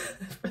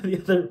for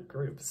the other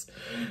groups.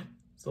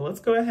 So let's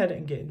go ahead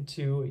and get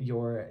into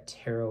your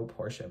tarot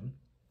portion.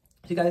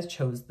 If you guys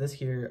chose this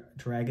here,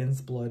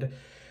 Dragon's Blood,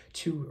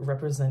 to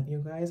represent you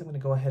guys, I'm going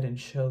to go ahead and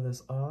show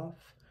this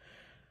off.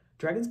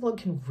 Dragon's Blood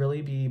can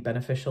really be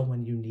beneficial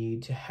when you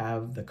need to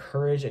have the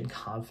courage and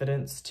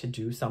confidence to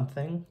do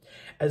something,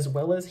 as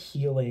well as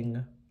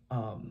healing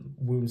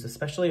wounds,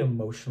 especially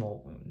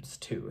emotional wounds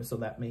too. So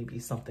that may be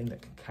something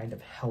that can kind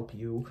of help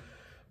you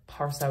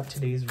parse out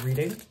today's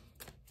reading.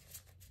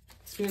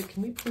 Spirit,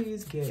 can we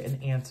please get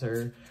an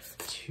answer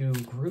to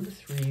Group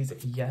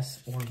 3's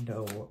yes or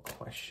no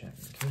question?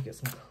 Can we get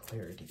some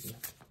clarity?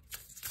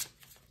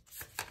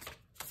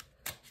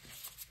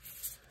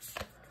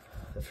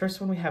 The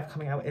first one we have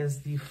coming out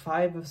is the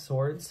 5 of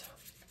Swords.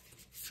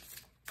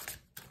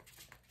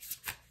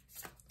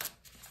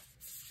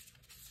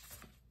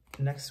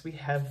 Next, we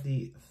have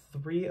the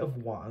 3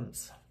 of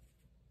Wands.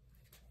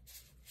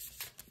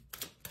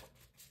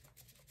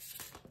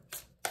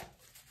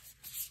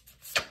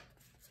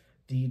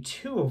 The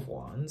 2 of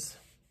Wands.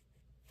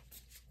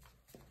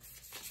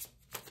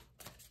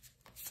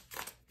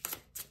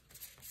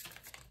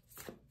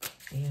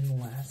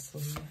 And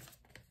lastly,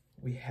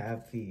 we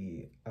have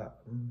the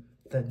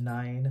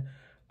 9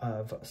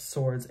 of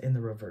Swords in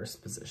the reverse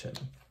position.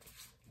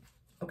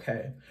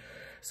 Okay,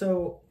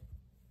 so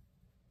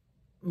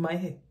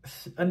my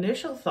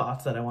initial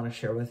thoughts that I want to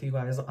share with you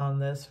guys on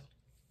this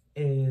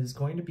is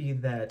going to be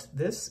that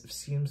this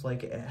seems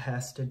like it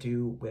has to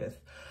do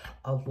with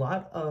a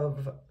lot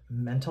of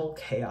mental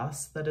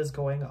chaos that is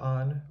going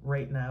on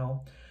right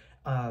now,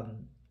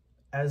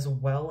 as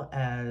well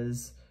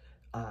as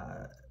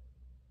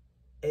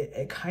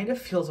it kind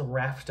of feels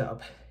wrapped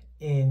up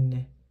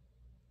in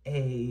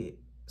a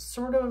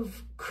sort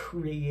of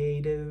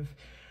creative,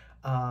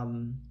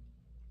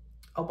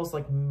 almost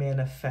like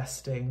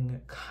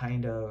manifesting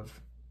kind of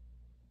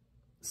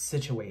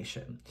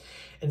situation.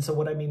 And so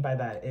what I mean by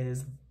that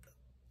is,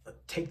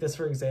 take this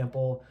for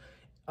example,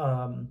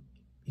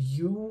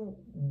 you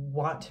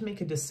want to make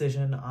a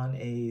decision on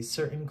a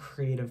certain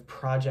creative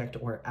project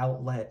or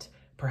outlet.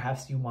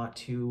 Perhaps you want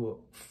to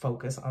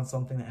focus on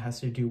something that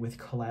has to do with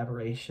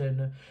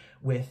collaboration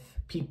with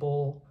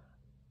people,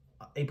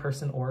 a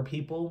person or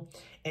people,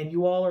 and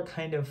you all are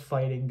kind of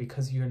fighting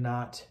because you're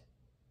not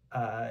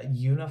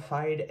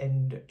unified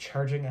and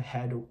charging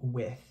ahead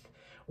with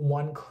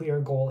one clear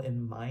goal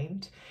in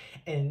mind.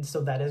 And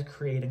so that is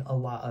creating a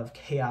lot of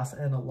chaos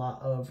and a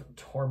lot of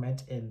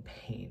torment and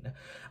pain.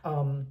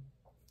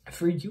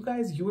 For you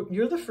guys,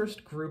 you're the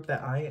first group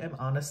that I am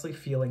honestly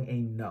feeling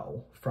a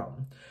no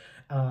from.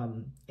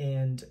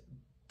 And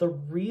the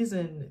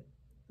reason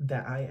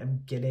that I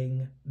am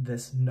getting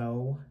this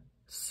no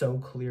so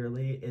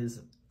clearly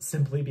is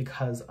simply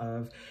because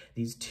of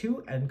these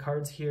two end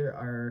cards here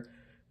are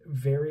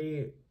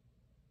very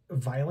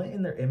violent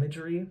in their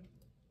imagery,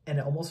 and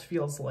it almost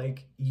feels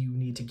like you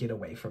need to get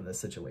away from this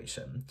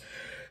situation.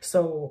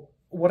 So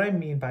what I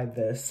mean by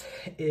this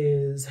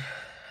is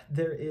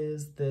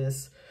there's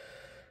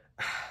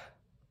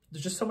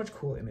just so much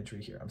cool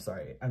imagery here. I'm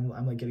sorry.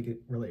 I'm like getting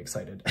really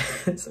excited.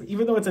 So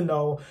even though it's a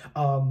no,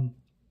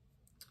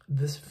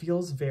 this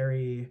feels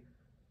very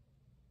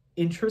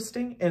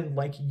interesting, and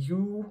like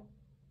you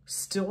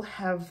still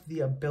have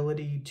the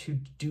ability to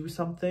do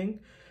something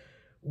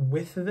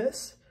with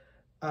this.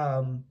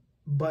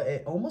 But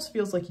it almost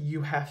feels like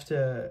you have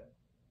to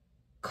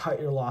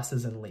cut your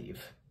losses and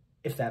leave,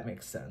 if that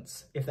makes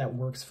sense, if that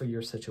works for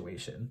your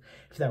situation,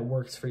 if that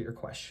works for your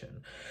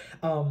question.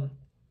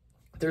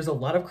 There's a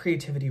lot of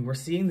creativity. We're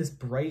seeing this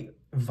bright,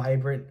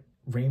 vibrant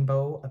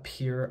rainbow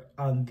appear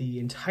on the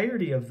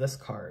entirety of this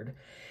card,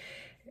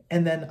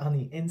 and then on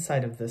the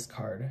inside of this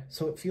card.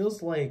 So it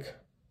feels like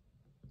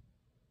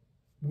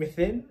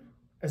within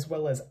as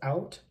well as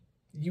out,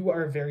 you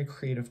are a very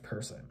creative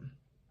person.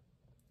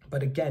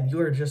 But again,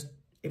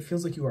 it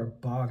feels like you are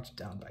bogged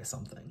down by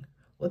something.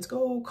 Let's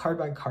go card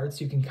by card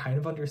so you can kind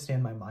of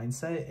understand my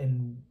mindset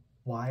and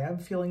why I'm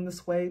feeling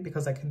this way,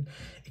 because it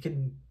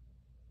can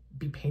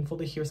be painful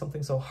to hear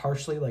something so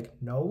harshly like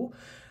no.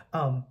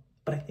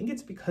 But I think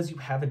it's because you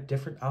have a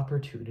different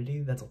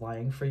opportunity that's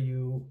lying for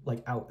you,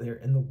 like out there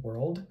in the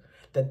world,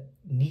 that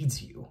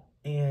needs you.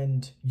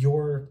 And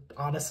you're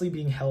honestly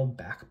being held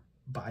back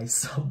by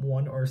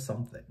someone or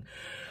something.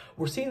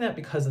 We're seeing that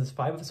because this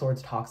Five of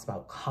Swords talks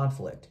about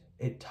conflict.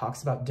 It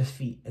talks about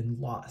defeat and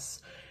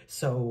loss.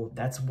 So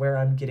that's where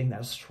I'm getting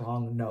that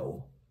strong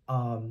no.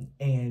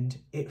 And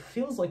it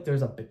feels like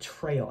there's a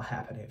betrayal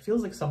happening. It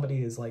feels like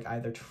somebody is like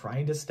either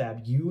trying to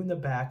stab you in the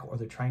back, or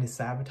they're trying to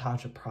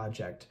sabotage a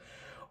project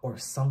or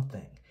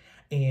something.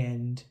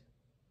 And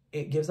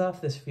it gives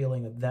off this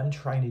feeling of them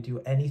trying to do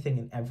anything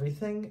and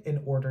everything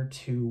in order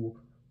to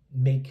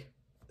make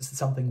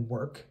something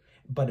work,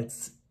 but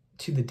it's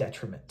to the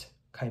detriment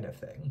kind of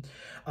thing.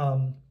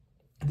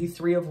 The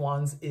Three of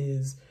Wands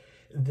is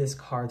this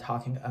card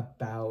talking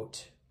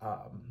about,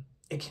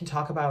 it can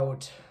talk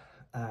about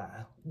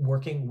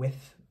working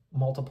with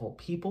multiple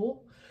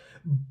people,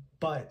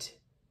 but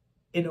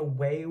in a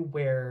way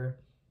where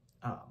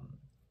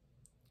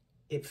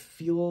it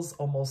feels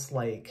almost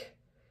like,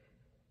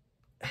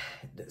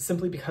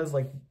 simply because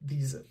like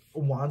these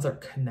wands are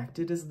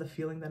connected is the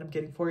feeling that I'm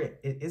getting for it.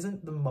 It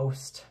isn't the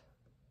most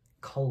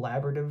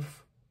collaborative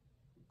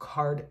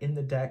card in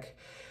the deck,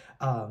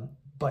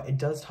 but it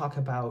does talk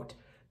about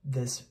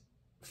this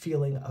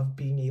feeling of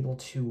being able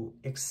to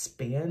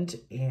expand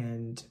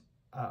and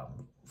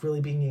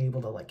really being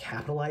able to like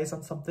capitalize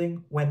on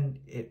something when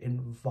it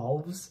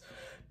involves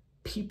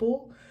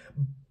people.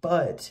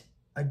 But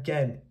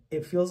again,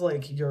 it feels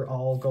like you're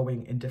all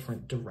going in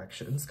different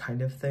directions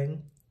kind of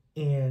thing.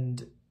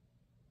 And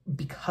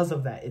because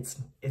of that,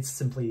 it's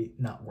simply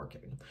not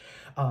working.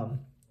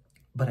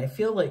 But I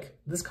feel like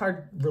this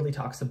card really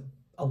talks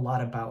a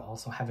lot about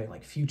also having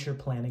like future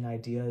planning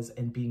ideas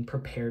and being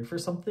prepared for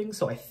something.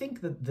 So I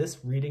think that this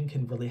reading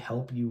can really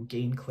help you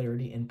gain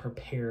clarity and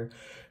prepare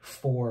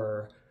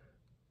for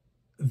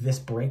this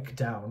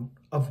breakdown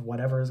of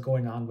whatever is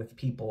going on with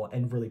people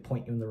and really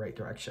point you in the right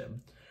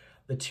direction.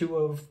 The Two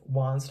of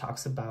Wands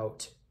talks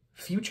about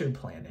future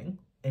planning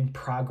and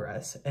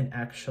progress and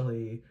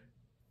actually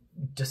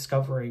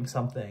discovering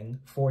something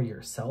for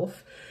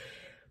yourself.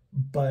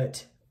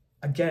 But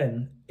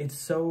again, it's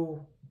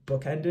so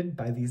bookended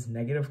by these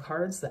negative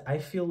cards that I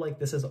feel like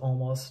this is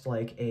almost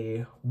like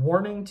a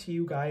warning to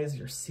you guys.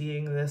 You're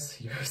seeing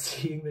this, you're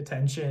seeing the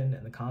tension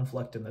and the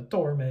conflict and the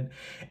torment,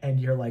 and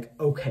you're like,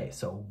 okay,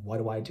 so what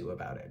do I do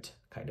about it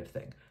kind of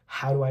thing?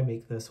 How do I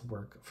make this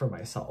work for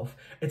myself?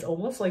 It's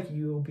almost like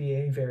you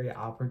being very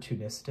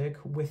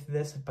opportunistic with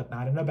this, but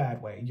not in a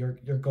bad way.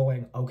 You're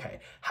going, okay,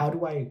 how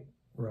do I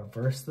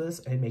reverse this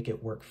and make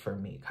it work for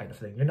me kind of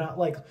thing? You're not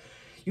like,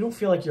 you don't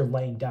feel like you're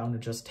laying down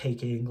and just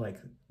taking like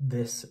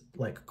this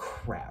like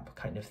crap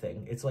kind of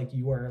thing. It's like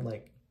you are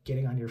like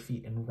getting on your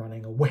feet and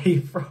running away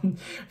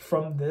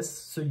from this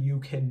so you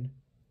can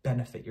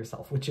benefit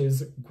yourself, which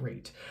is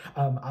great.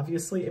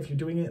 Obviously, if you're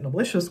doing it in a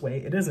malicious way,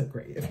 it isn't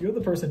great. If you're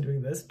the person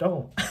doing this,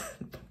 don't.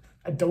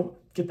 I don't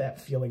get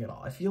that feeling at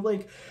all. I feel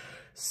like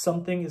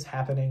something is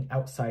happening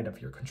outside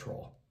of your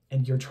control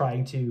and you're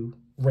trying to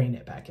rein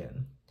it back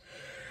in.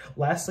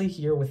 Lastly,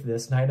 here with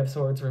this Knight of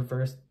Swords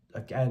reversed,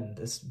 again,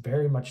 this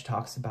very much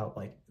talks about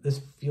like,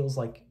 this feels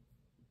like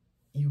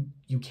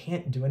you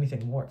can't do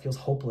anything more. It feels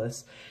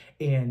hopeless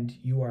and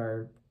you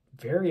are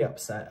very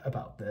upset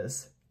about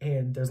this.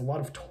 And there's a lot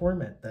of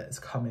torment that is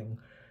coming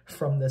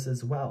from this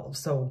as well.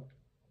 So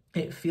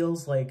it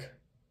feels like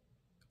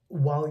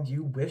while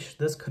you wish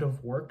this could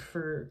have worked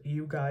for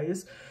you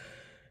guys,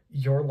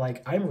 you're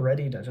like, I'm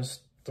ready to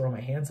just throw my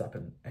hands up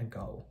and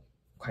go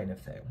kind of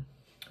thing.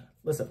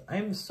 Listen,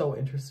 I'm so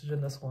interested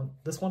in this one.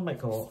 This one might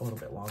go a little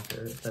bit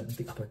longer than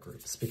the other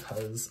groups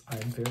because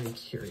I'm very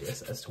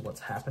curious as to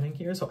what's happening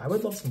here. So I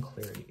would love some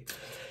clarity.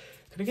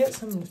 Could I get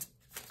some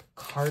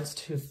cards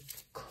to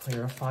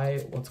clarify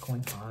what's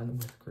going on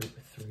with group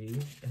 3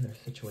 and their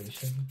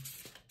situation?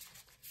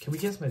 Can we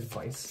get some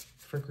advice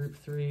for group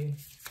 3?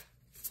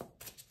 I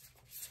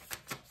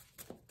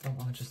don't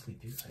want to just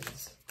leave you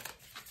guys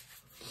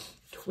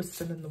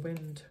twisting in the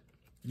wind.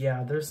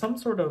 Yeah, there's some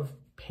sort of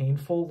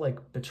painful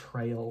like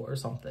betrayal or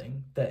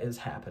something that is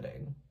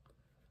happening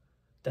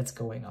that's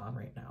going on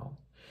right now,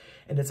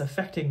 and it's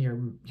affecting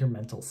your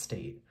mental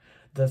state.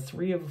 The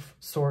 3 of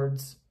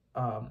Swords,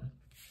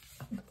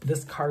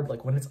 this card,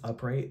 like when it's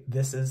upright,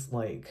 this is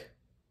like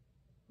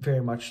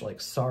very much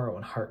like sorrow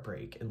and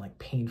heartbreak and like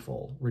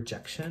painful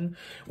rejection.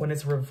 When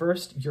it's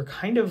reversed, you're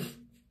kind of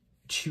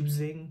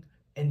choosing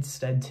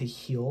instead to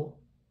heal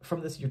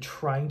from this. You're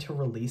trying to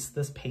release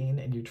this pain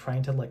and you're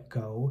trying to let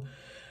go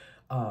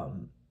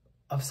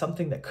of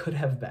something that could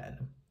have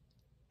been.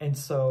 And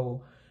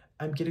so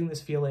I'm getting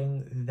this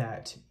feeling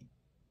that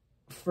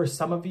for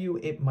some of you,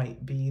 it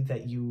might be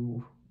that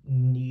you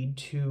need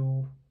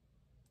to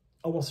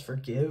almost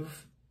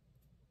forgive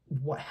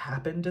what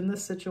happened in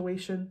this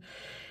situation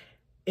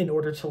in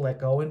order to let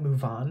go and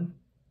move on.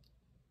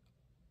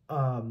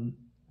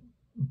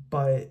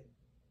 But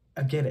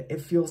again,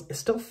 it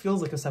still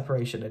feels like a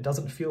separation. It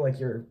doesn't feel like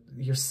you're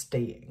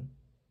staying,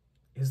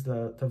 is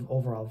the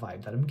overall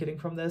vibe that I'm getting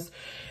from this.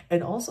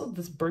 And also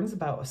this brings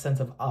about a sense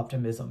of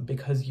optimism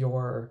because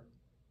you're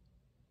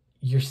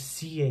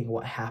seeing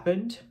what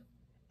happened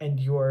and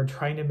you're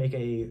trying to make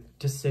a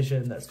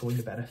decision that's going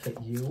to benefit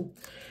you.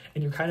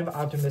 And you're kind of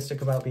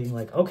optimistic about being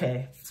like,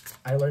 okay,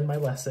 I learned my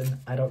lesson.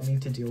 I don't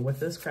need to deal with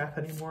this crap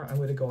anymore. I'm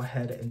going to go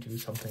ahead and do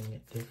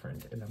something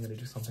different, and I'm going to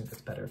do something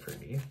that's better for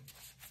me.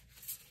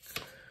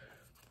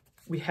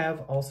 We have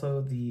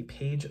also the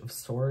Page of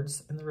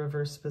Swords in the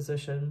reverse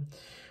position,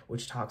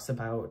 which talks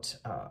about,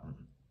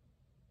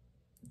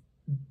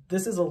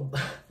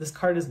 this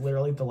card is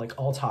literally the like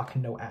all talk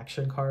and no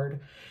action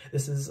card.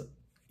 This is,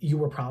 you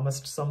were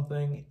promised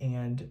something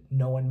and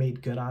no one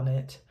made good on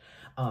it.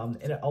 And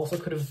it also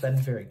could have been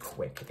very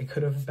quick. It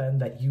could have been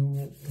that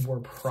you were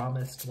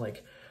promised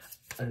like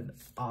an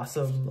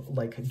awesome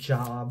like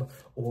job,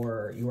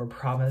 or you were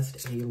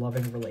promised a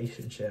loving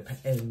relationship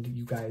and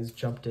you guys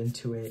jumped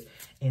into it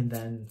and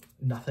then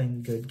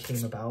nothing good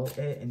came about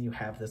it and you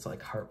have this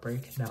like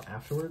heartbreak now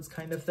afterwards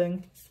kind of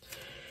thing.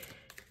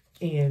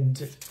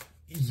 And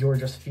you're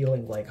just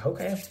feeling like,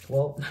 okay,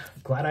 well,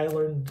 glad I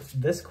learned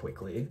this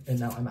quickly and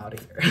now I'm out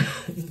of here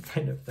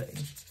kind of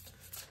thing.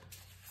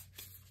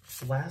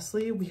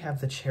 Lastly, we have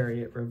the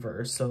Chariot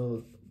reverse.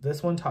 So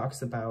this one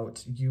talks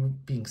about you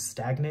being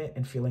stagnant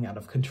and feeling out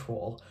of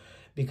control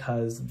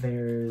because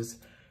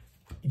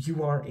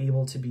you aren't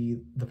able to be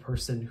the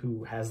person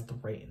who has the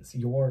reins.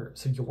 You're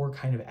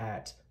kind of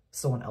at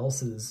someone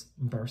else's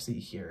mercy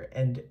here,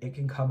 and it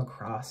can come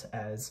across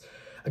as,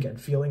 again,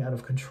 feeling out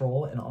of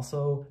control, and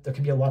also there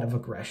can be a lot of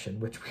aggression,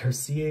 which we are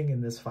seeing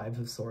in this 5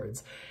 of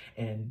Swords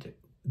and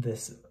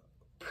this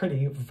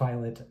pretty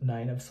violent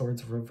 9 of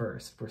Swords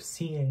reversed. We're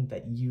seeing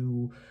that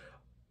you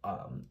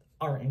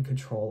are in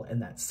control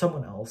and that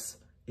someone else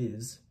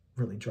is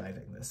really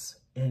driving this,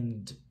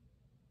 and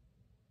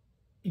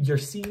you're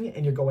seeing it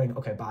and you're going,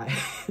 okay, bye.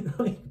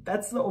 Like,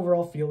 that's the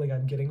overall feeling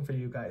I'm getting for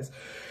you guys.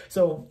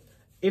 So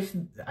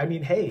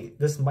hey,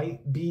 this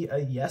might be a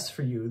yes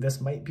for you. This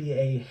might be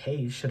a,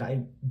 hey, should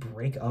I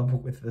break up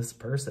with this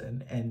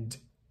person? And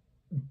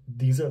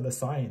these are the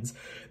signs.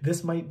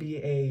 This might be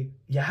a,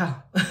 yeah,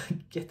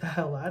 get the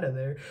hell out of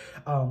there.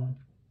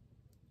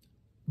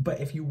 But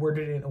if you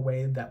worded it in a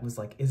way that was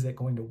like, is it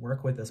going to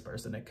work with this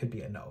person? It could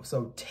be a no.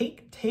 So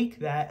take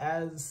that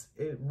as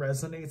it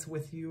resonates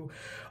with you.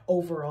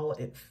 Overall,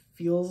 it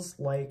feels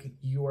like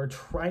you're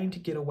trying to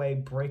get away,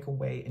 break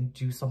away, and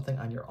do something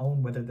on your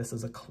own, whether this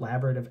is a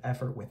collaborative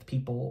effort with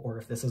people or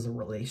if this is a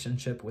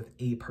relationship with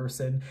a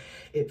person.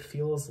 It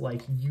feels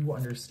like you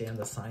understand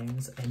the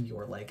signs and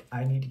you're like,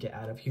 I need to get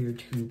out of here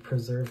to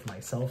preserve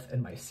myself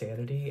and my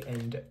sanity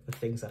and the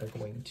things that are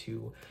going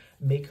to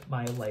make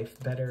my life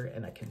better,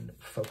 and I can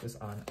focus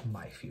on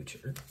my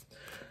future.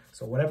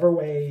 So whatever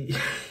way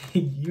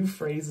you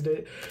phrased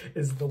it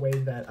is the way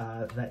that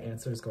that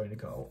answer is going to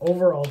go.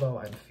 Overall, though,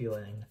 I'm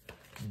feeling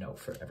no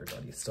for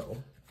everybody. So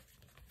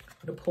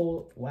I'm going to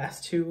pull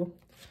last 2.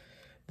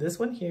 This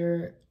one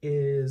here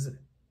is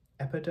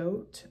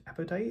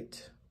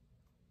Aphrodite,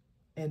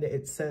 and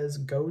it says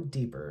go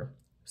deeper.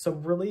 So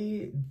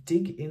really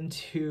dig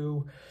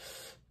into,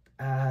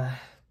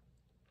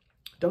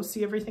 don't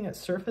see everything at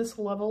surface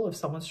level. If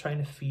someone's trying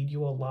to feed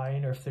you a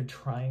line or if they're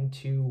trying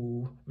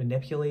to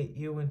manipulate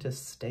you into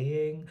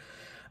staying,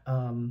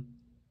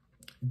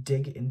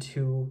 dig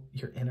into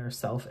your inner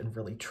self and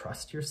really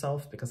trust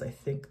yourself, because I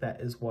think that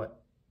is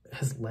what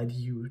has led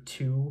you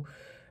to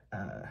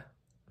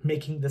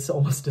making this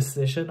almost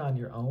decision on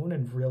your own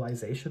and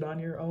realization on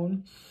your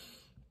own.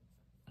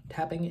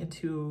 Tapping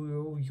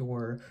into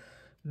your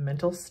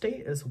mental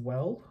state as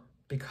well,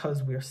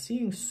 because we're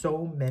seeing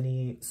so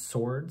many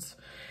swords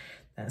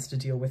as to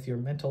deal with your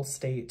mental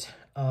state.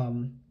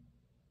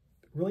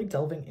 Really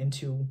delving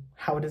into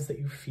how it is that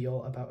you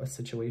feel about a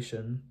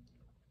situation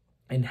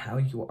and how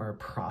you are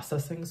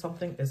processing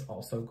something is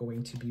also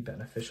going to be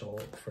beneficial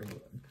for you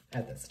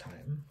at this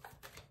time.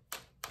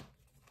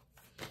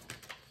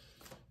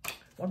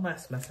 One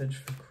last message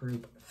for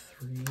group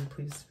 3,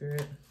 please,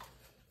 Spirit.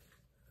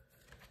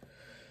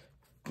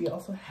 We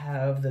also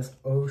have this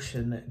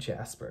Ocean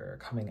Jasper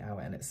coming out,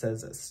 and it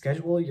says,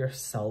 schedule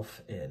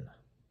yourself in.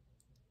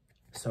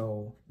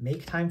 So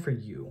make time for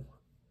you.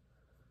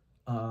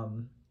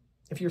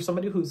 If you're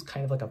somebody who's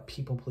kind of like a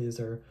people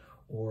pleaser,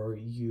 or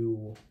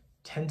you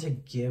tend to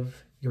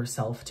give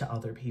yourself to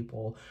other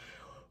people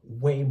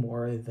way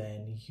more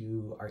than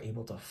you are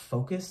able to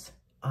focus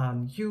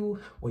on you,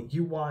 what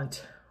you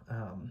want,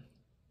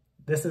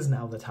 this is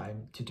now the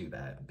time to do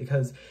that,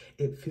 because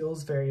it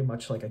feels very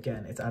much like,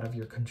 again, it's out of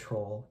your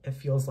control. It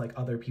feels like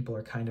other people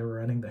are kind of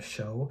running the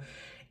show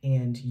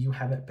and you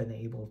haven't been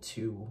able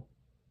to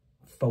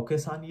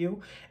focus on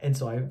you. And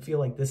so I feel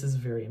like this is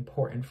very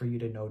important for you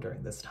to know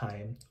during this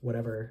time,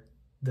 whatever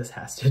this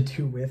has to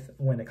do with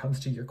when it comes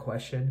to your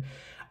question.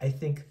 I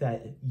think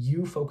that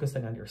you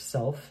focusing on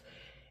yourself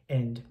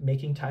and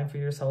making time for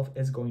yourself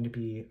is going to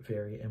be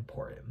very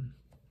important.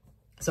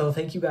 So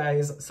thank you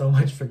guys so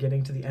much for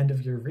getting to the end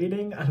of your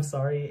reading. I'm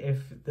sorry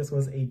if this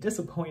was a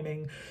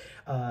disappointing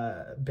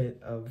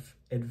bit of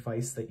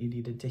advice that you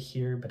needed to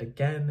hear, but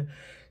again,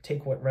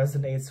 take what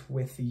resonates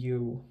with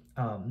you.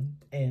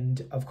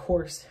 And of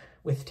course,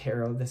 with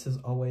tarot, this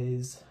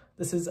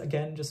is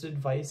again just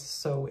advice,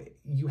 so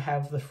you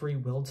have the free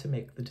will to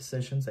make the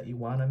decisions that you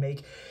want to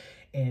make,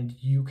 and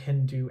you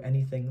can do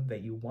anything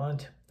that you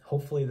want.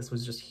 Hopefully this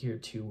was just here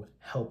to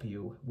help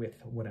you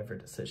with whatever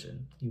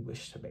decision you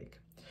wish to make.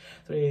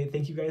 So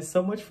thank you guys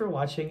so much for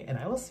watching, and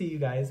I will see you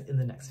guys in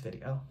the next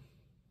video.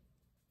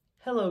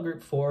 Hello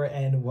group 4,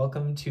 and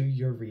welcome to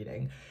your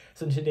reading.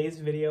 So in today's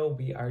video,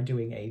 we are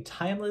doing a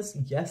timeless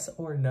yes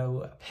or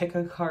no pick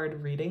a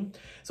card reading.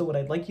 So what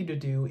I'd like you to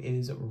do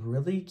is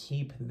really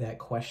keep that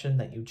question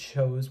that you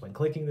chose when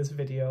clicking this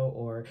video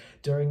or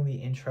during the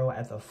intro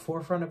at the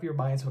forefront of your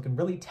mind, so it can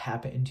really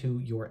tap into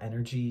your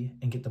energy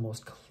and get the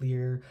most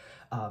clear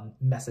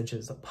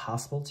messages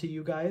possible to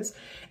you guys.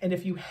 And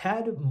if you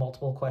had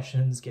multiple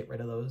questions, get rid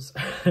of those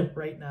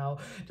right now.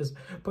 Just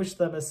push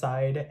them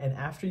aside. And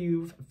after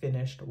you've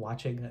finished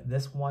watching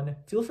this one,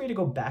 feel free to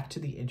go back to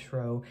the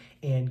intro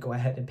and go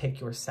ahead and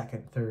pick your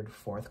second, third,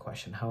 fourth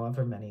question,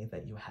 however many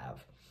that you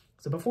have.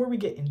 So before we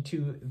get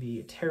into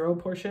the tarot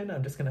portion,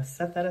 I'm just going to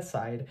set that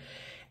aside,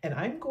 and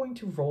I'm going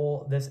to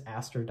roll this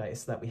Astro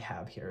dice that we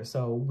have here.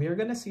 So we're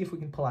going to see if we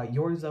can pull out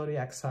your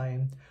zodiac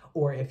sign,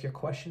 or if your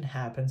question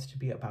happens to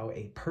be about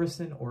a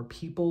person or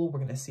people, we're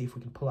going to see if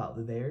we can pull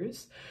out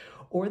theirs.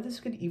 Or this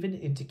could even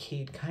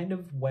indicate kind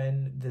of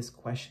when this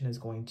question is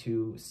going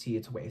to see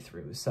its way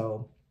through.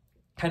 So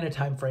kind of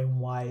time frame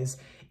wise,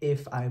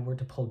 if I were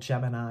to pull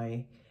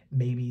Gemini,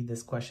 maybe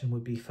this question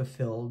would be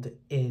fulfilled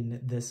in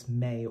this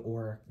May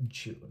or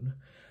June.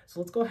 So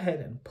let's go ahead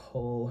and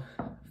pull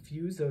a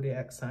few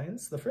zodiac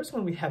signs. The first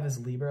one we have is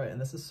Libra, and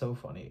this is so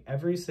funny.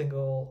 Every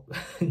single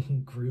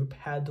group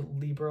had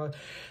Libra,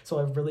 so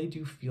I really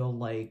do feel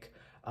like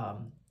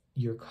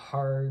your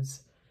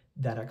cards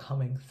that are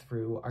coming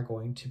through are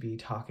going to be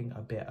talking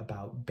a bit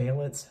about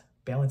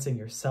balancing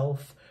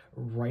yourself,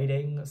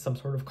 righting some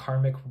sort of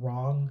karmic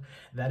wrong.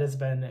 That has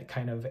been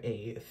kind of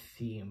a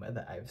theme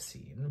that I've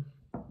seen.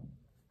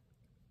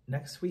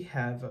 Next we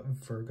have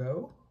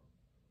Virgo.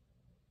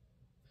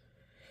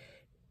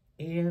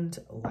 And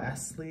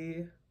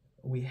lastly,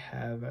 we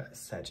have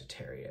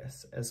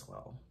Sagittarius as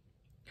well.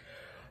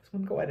 So I'm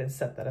gonna go ahead and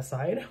set that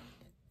aside.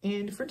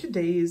 And for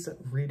today's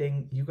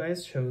reading, you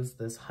guys chose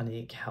this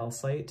honey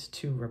calcite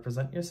to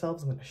represent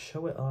yourselves. I'm gonna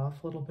show it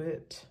off a little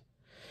bit.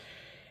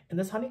 And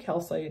this honey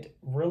calcite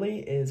really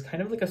is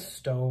kind of like a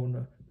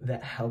stone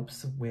that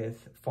helps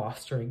with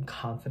fostering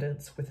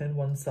confidence within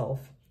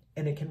oneself,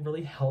 and it can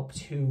really help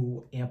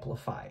to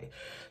amplify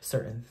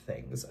certain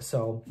things.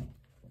 So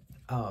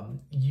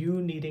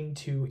you needing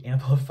to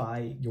amplify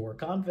your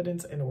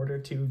confidence in order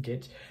to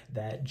get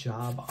that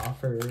job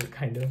offer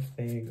kind of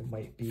thing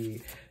might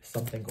be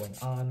something going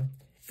on.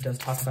 It does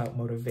talk about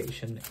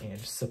motivation and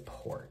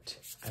support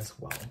as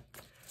well.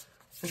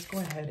 So let's go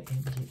ahead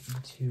and get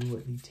into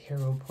the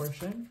tarot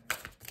portion.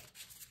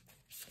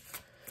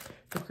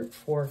 For group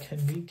 4,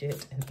 can we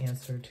get an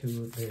answer to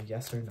the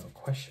yes or no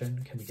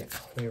question? Can we get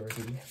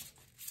clarity?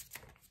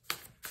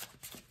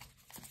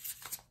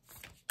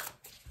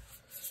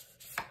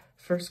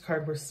 First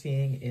card we're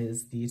seeing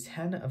is the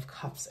 10 of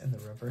Cups in the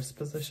reverse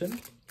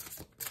position.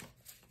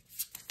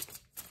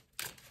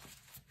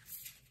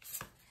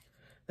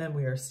 Then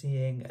we are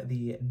seeing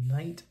the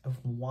Knight of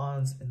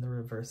Wands in the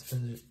reverse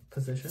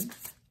position.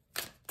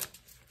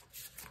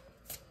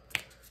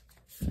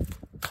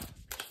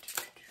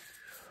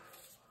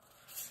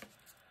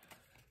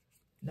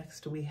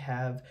 Next we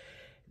have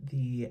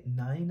the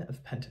Nine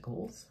of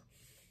Pentacles.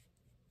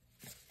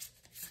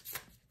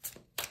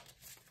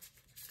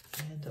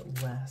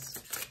 And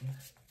lastly,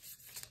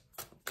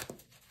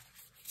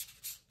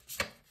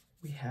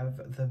 we have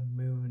the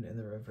Moon in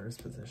the reverse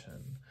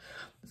position.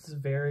 This is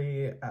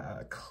very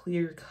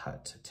clear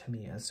cut to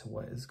me as to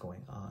what is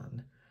going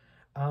on.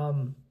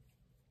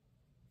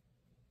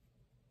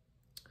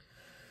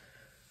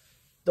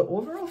 The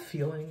overall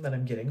feeling that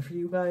I'm getting for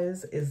you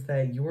guys is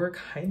that you're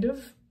kind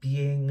of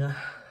being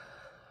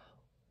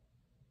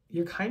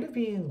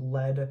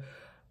led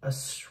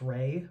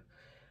astray.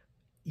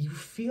 You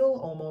feel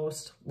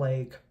almost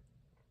like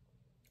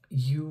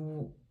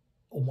you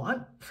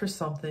want for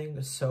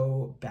something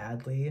so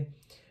badly,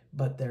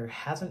 but there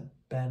hasn't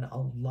been a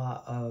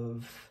lot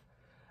of,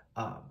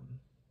 I'm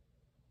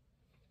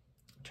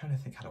trying to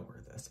think how to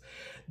word this.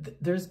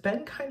 There's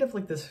been kind of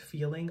like this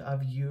feeling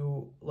of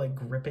you like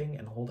gripping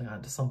and holding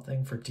on to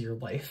something for dear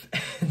life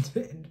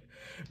and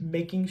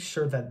making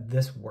sure that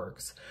this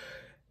works,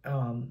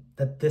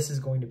 that this is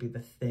going to be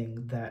the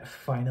thing that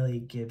finally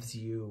gives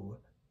you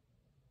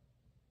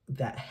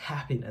that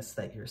happiness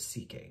that you're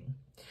seeking.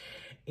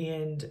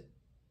 And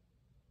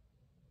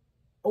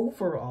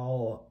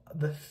overall,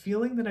 the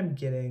feeling that I'm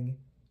getting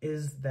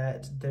is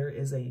that there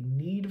is a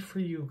need for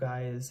you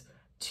guys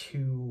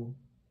to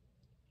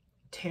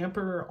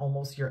tamper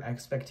almost your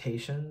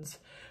expectations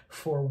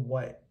for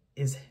what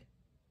is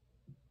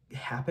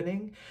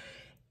happening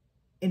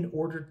in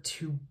order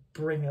to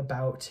bring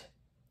about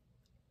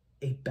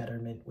a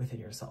betterment within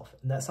yourself.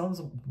 And that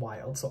sounds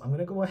wild, so I'm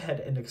gonna go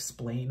ahead and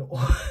explain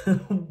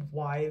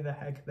why the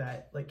heck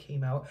that like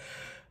came out.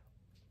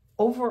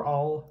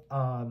 Overall,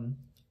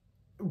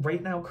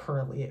 right now,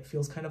 currently, it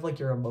feels kind of like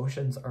your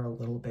emotions are a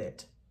little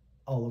bit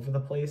all over the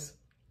place.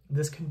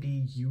 This can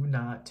be you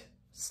not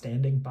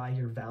standing by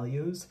your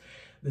values.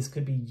 This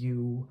could be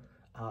you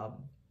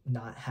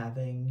not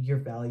having your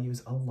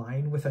values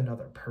align with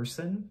another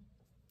person.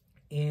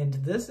 And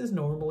this is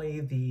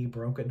normally the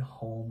broken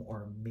home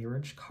or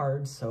marriage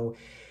card. So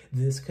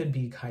this could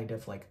be kind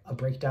of like a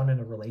breakdown in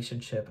a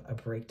relationship, a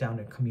breakdown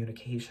in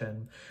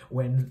communication.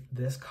 When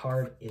this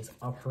card is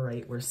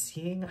upright, we're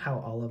seeing how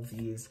all of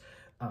these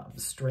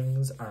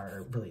strings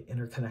are really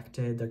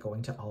interconnected. They're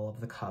going to all of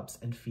the cups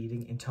and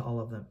feeding into all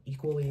of them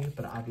equally.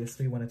 But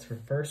obviously when it's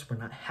reversed, we're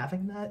not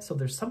having that. So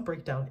there's some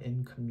breakdown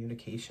in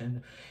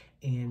communication.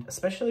 And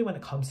especially when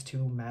it comes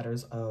to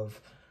matters of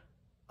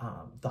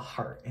the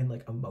heart and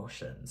like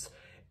emotions,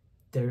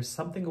 there's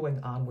something going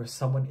on where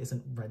someone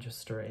isn't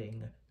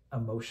registering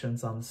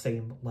emotions on the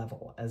same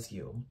level as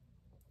you.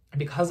 And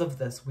because of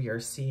this, we are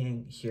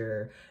seeing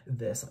here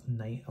this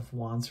Knight of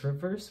Wands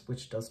reverse,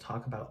 which does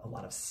talk about a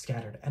lot of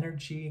scattered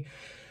energy,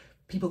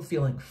 people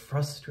feeling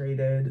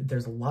frustrated.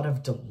 There's a lot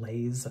of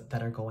delays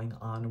that are going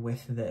on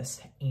with this.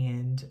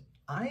 And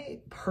I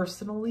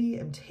personally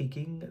am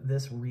taking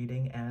this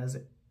reading as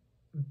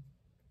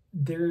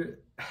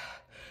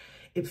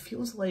it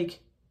feels like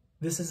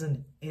this is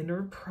an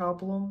inner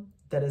problem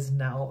that is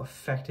now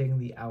affecting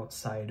the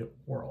outside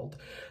world.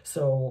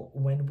 So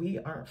when we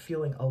aren't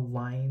feeling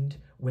aligned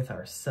with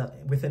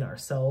within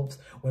ourselves,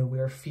 when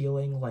we're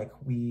feeling like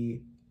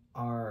we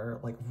are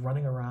like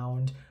running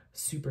around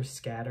super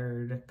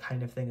scattered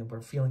kind of thing, and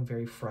we're feeling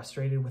very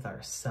frustrated with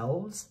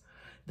ourselves,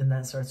 then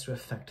that starts to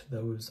affect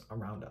those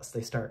around us.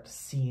 They start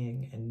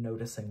seeing and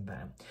noticing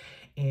that.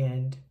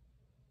 And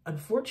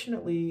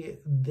unfortunately,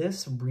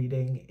 this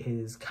reading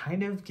is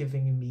kind of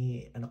giving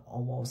me an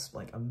almost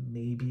like a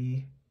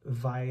maybe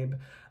vibe.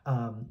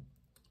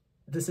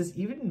 This is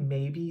even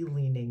maybe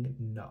leaning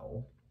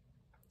no.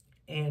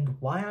 And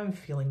why I'm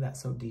feeling that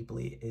so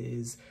deeply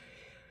is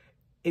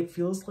it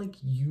feels like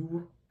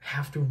you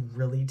have to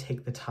really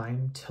take the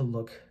time to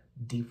look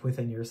deep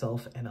within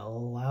yourself and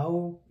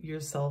allow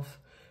yourself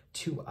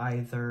to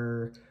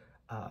either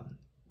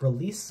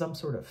release some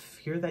sort of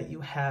fear that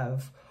you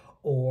have,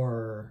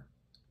 or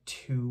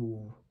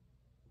to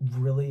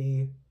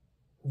really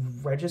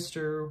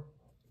register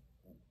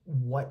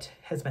what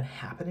has been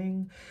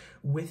happening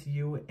with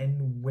you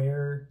and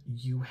where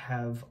you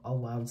have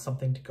allowed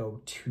something to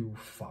go too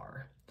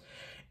far.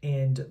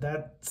 And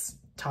that's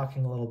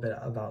talking a little bit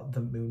about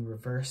the Moon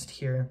reversed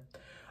here.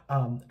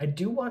 I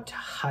do want to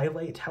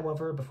highlight,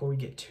 however, before we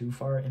get too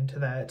far into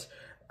that,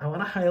 I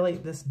want to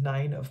highlight this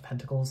Nine of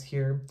Pentacles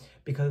here,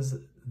 because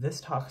this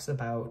talks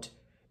about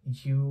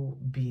you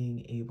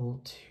being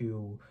able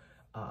to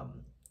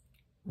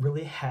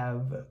really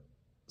have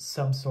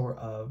some sort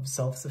of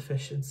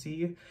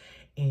self-sufficiency,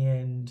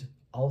 and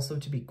also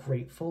to be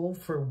grateful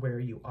for where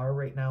you are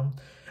right now.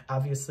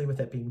 Obviously, with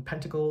it being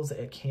Pentacles,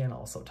 it can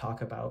also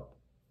talk about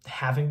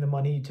having the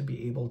money to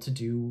be able to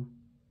do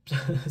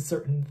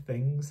certain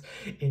things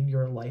in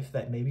your life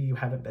that maybe you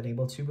haven't been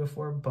able to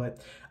before.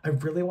 But I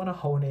really want to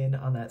hone in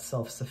on that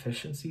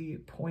self-sufficiency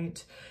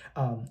point.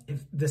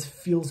 If this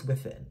feels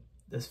within,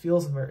 this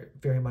feels very,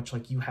 very much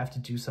like you have to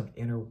do some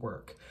inner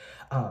work.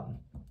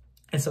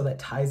 And so that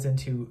ties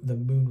into the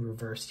Moon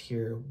reversed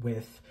here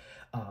with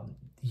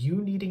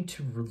you needing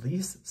to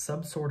release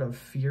some sort of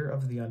fear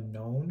of the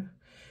unknown.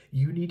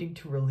 you needing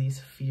to release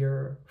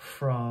fear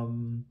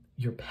from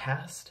your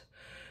past.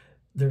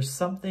 There's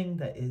something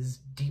that is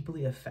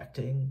deeply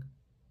affecting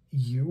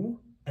you,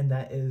 and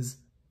that is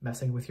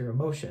messing with your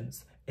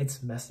emotions.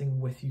 It's messing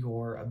with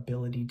your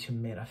ability to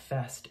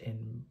manifest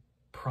and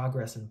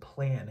progress and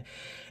plan.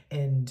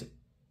 And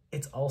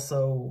it's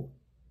also,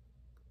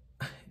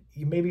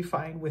 you may be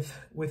fine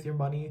with your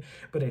money,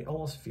 but it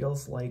almost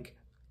feels like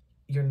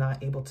you're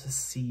not able to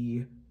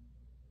see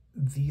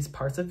these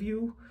parts of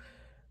you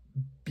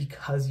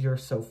because you're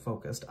so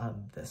focused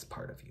on this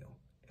part of you,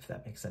 if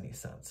that makes any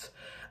sense.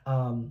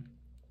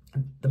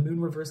 The moon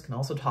reverse can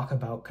also talk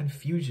about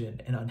confusion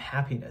and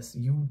unhappiness.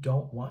 You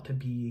don't want to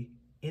be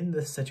in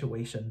the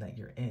situation that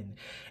you're in.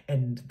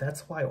 And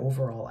that's why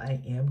overall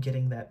I am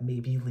getting that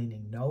maybe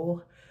leaning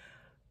no,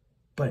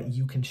 but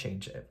you can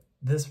change it.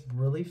 This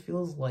really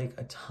feels like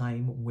a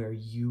time where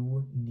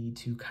you need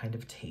to kind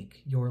of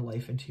take your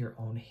life into your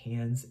own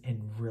hands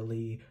and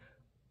really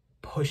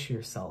push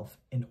yourself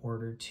in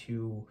order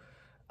to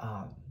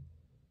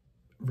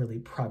really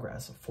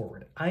progress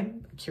forward.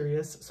 I'm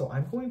curious, so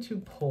I'm going to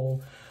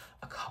pull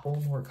a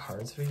couple more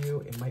cards for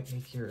you. It might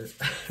make your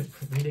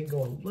reading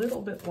go a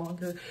little bit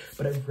longer,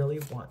 but I really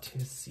want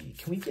to see.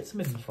 Can we get some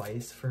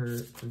advice for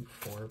group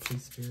 4,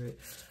 please, Spirit?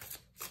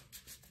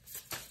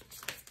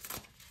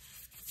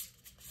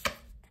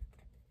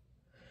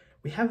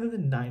 We have the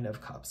 9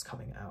 of Cups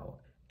coming out,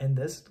 and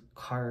this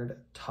card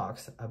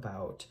talks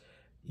about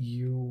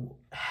you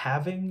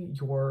having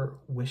your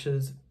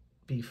wishes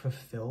be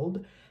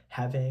fulfilled,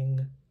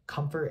 having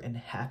comfort and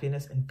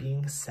happiness, and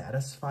being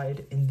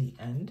satisfied in the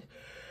end.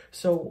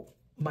 So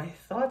my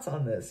thoughts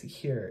on this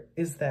here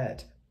is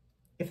that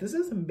if this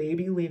is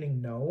maybe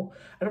leaning no,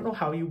 I don't know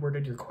how you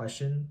worded your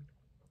question,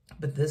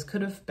 but this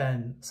could have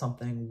been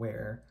something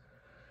where,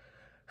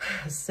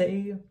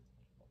 say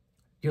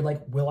you're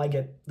like, will I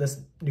get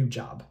this new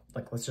job?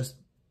 Like, let's just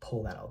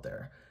pull that out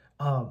there.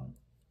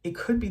 It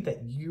could be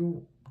that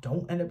you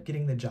don't end up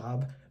getting the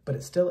job, but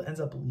it still ends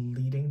up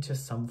leading to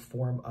some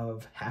form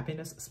of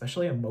happiness,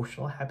 especially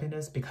emotional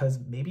happiness, because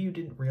maybe you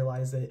didn't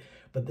realize it,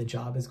 but the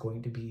job is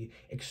going to be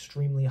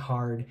extremely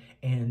hard,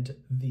 and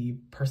the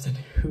person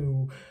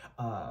who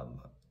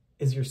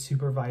is your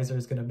supervisor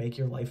is going to make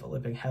your life a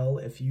living hell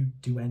if you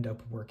do end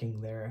up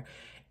working there,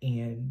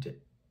 and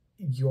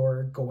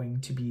you're going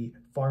to be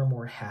far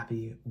more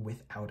happy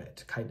without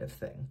it, kind of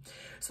thing.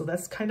 So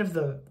that's kind of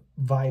the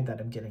vibe that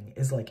I'm getting,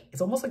 is like,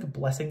 it's almost like a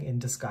blessing in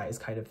disguise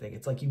kind of thing.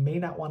 It's like, you may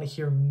not want to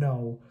hear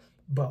no,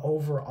 but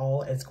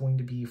overall it's going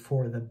to be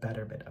for the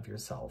betterment of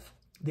yourself.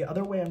 The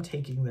other way I'm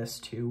taking this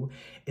too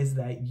is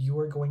that you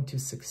are going to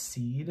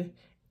succeed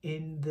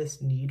in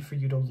this need for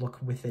you to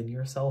look within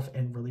yourself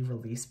and really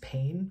release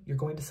pain. You're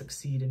going to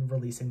succeed in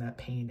releasing that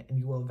pain, and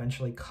you will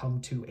eventually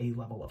come to a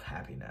level of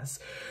happiness.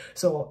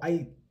 So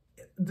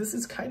this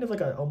is kind of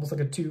like almost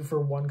like a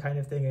 2-for-1 kind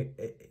of thing,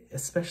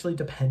 especially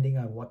depending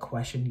on what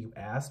question you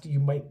asked. You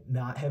might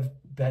not have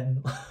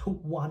been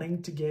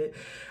wanting to get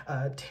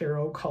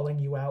tarot calling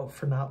you out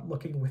for not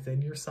looking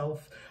within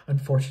yourself.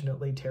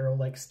 Unfortunately, tarot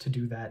likes to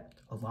do that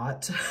a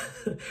lot,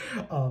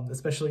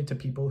 especially to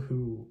people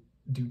who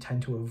do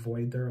tend to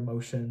avoid their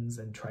emotions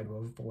and try to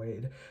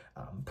avoid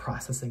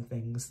processing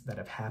things that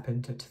have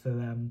happened to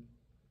them.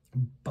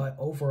 But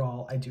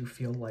overall, I do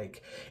feel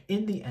like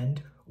in the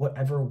end,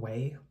 whatever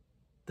way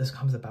this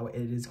comes about,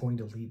 it is going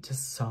to lead to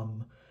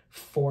some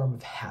form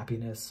of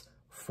happiness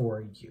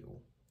for you.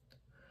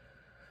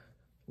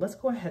 Let's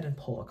go ahead and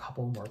pull a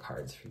couple more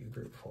cards for you,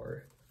 group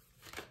 4.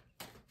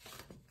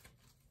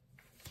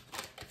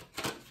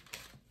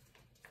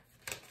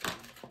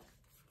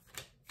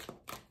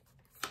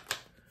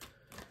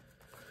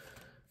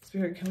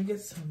 Spirit, can we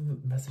get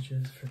some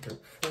messages for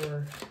group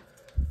 4?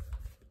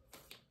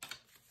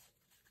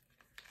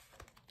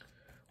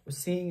 We're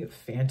seeing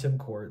phantom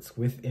quartz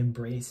with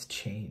embrace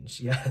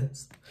change.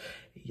 Yes.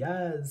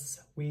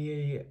 Yes.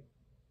 We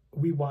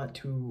want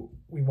to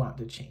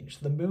change.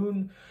 The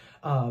moon,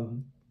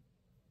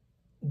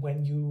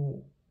 when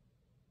you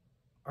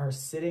are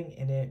sitting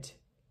in it,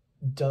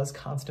 does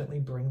constantly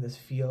bring this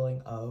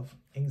feeling of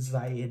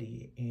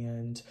anxiety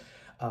and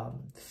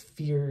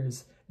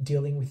fears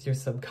dealing with your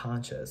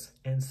subconscious.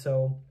 And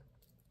so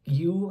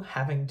you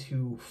having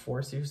to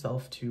force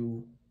yourself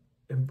to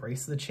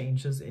embrace the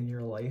changes in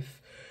your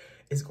life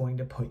is going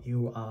to put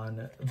you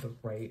on the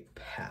right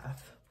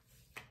path.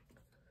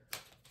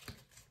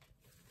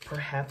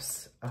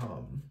 Perhaps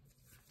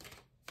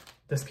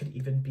this could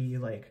even be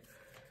like,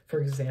 for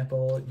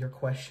example, your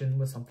question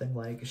was something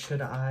like,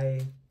 should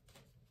I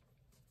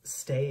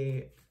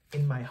stay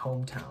in my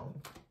hometown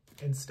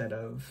instead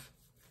of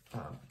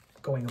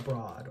going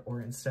abroad,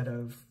 or instead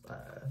of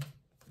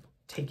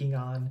taking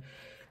on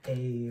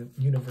a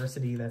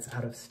university that's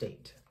out of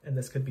state? And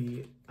this could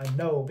be a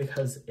no,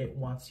 because it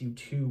wants you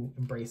to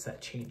embrace that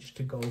change,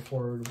 to go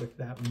forward with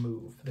that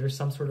move. There's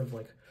some sort of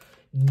like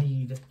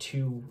need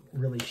to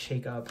really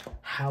shake up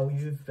how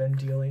you've been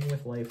dealing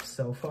with life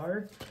so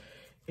far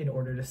in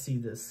order to see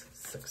this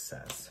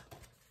success.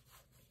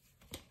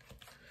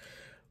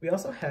 We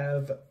also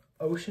have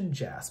Ocean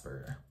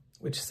Jasper.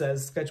 which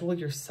says schedule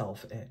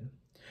yourself in.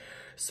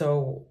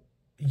 So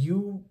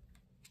you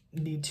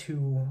need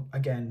to,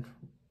 again,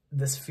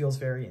 this feels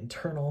very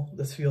internal.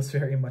 This feels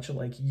very much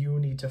like you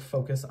need to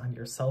focus on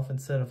yourself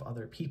instead of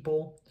other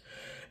people.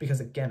 Because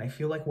again, I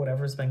feel like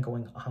whatever's been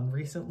going on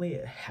recently,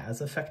 it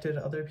has affected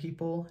other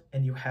people,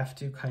 and you have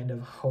to kind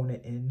of hone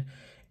it in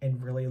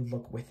and really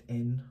look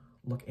within,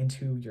 look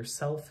into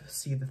yourself,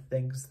 see the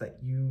things that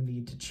you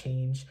need to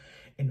change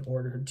in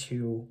order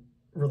to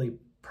really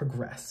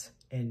progress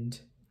and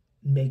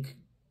make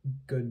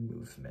good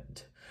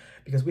movement.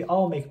 Because we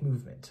all make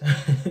movement.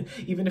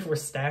 Even if we're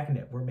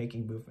stagnant, we're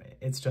making movement.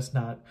 It's just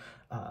not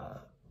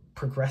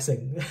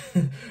progressing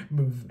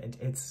movement.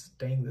 It's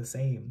staying the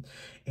same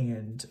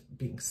and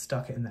being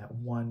stuck in that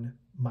one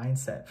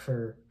mindset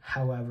for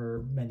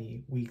however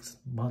many weeks,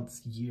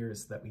 months,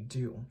 years that we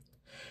do.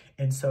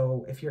 And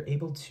so if you're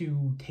able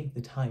to take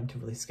the time to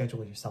really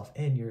schedule yourself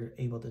in, you're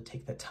able to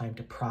take that time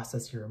to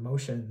process your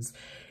emotions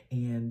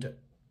and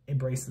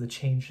embrace the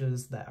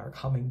changes that are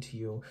coming to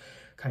you,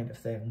 kind of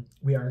thing,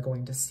 we are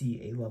going to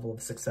see a level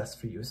of success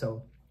for you.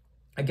 So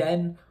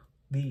again,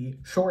 the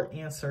short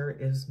answer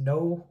is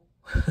no.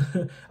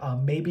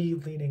 Maybe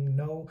leaning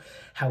no.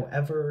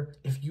 However,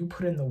 if you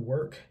put in the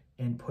work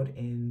and put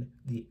in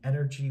the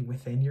energy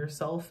within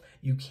yourself,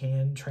 you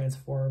can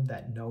transform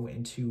that no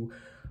into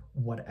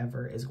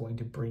whatever is going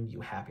to bring you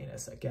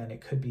happiness. Again,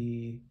 it could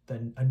be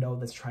a no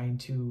that's trying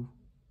to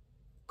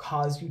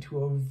cause you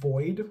to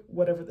avoid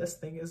whatever this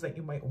thing is that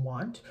you might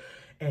want,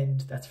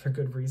 and that's for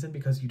good reason,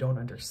 because you don't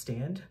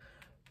understand.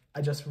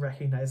 I just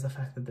recognize the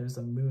fact that there's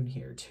a moon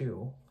here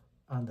too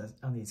on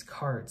these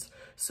cards.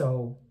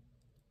 So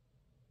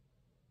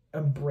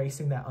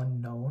embracing that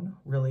unknown,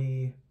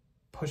 really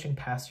pushing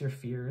past your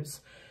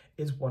fears,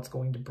 is what's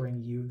going to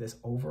bring you this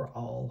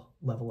overall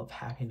level of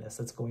happiness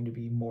that's going to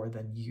be more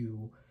than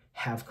you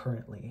have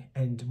currently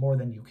and more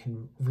than you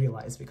can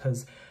realize,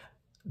 because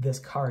this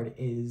card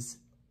is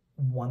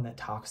one that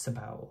talks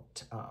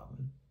about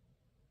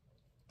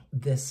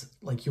this,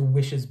 like your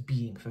wishes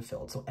being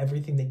fulfilled. So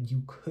everything that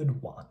you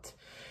could want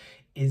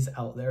is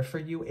out there for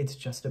you. It's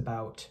just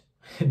about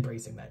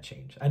embracing that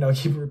change. I know I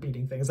keep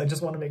repeating things. I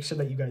just want to make sure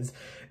that you guys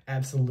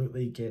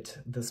absolutely get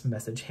this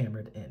message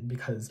hammered in,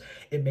 because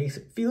it makes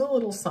it feel a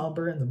little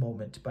somber in the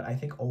moment, but I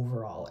think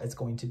overall it's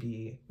going to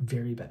be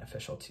very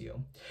beneficial to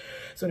you.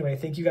 So anyway,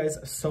 thank you guys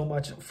so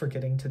much for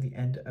getting to the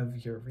end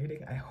of your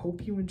reading. I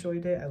hope you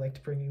enjoyed it. I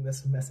liked bringing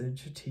this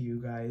message to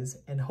you guys,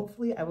 and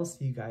hopefully I will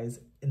see you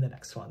guys in the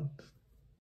next one.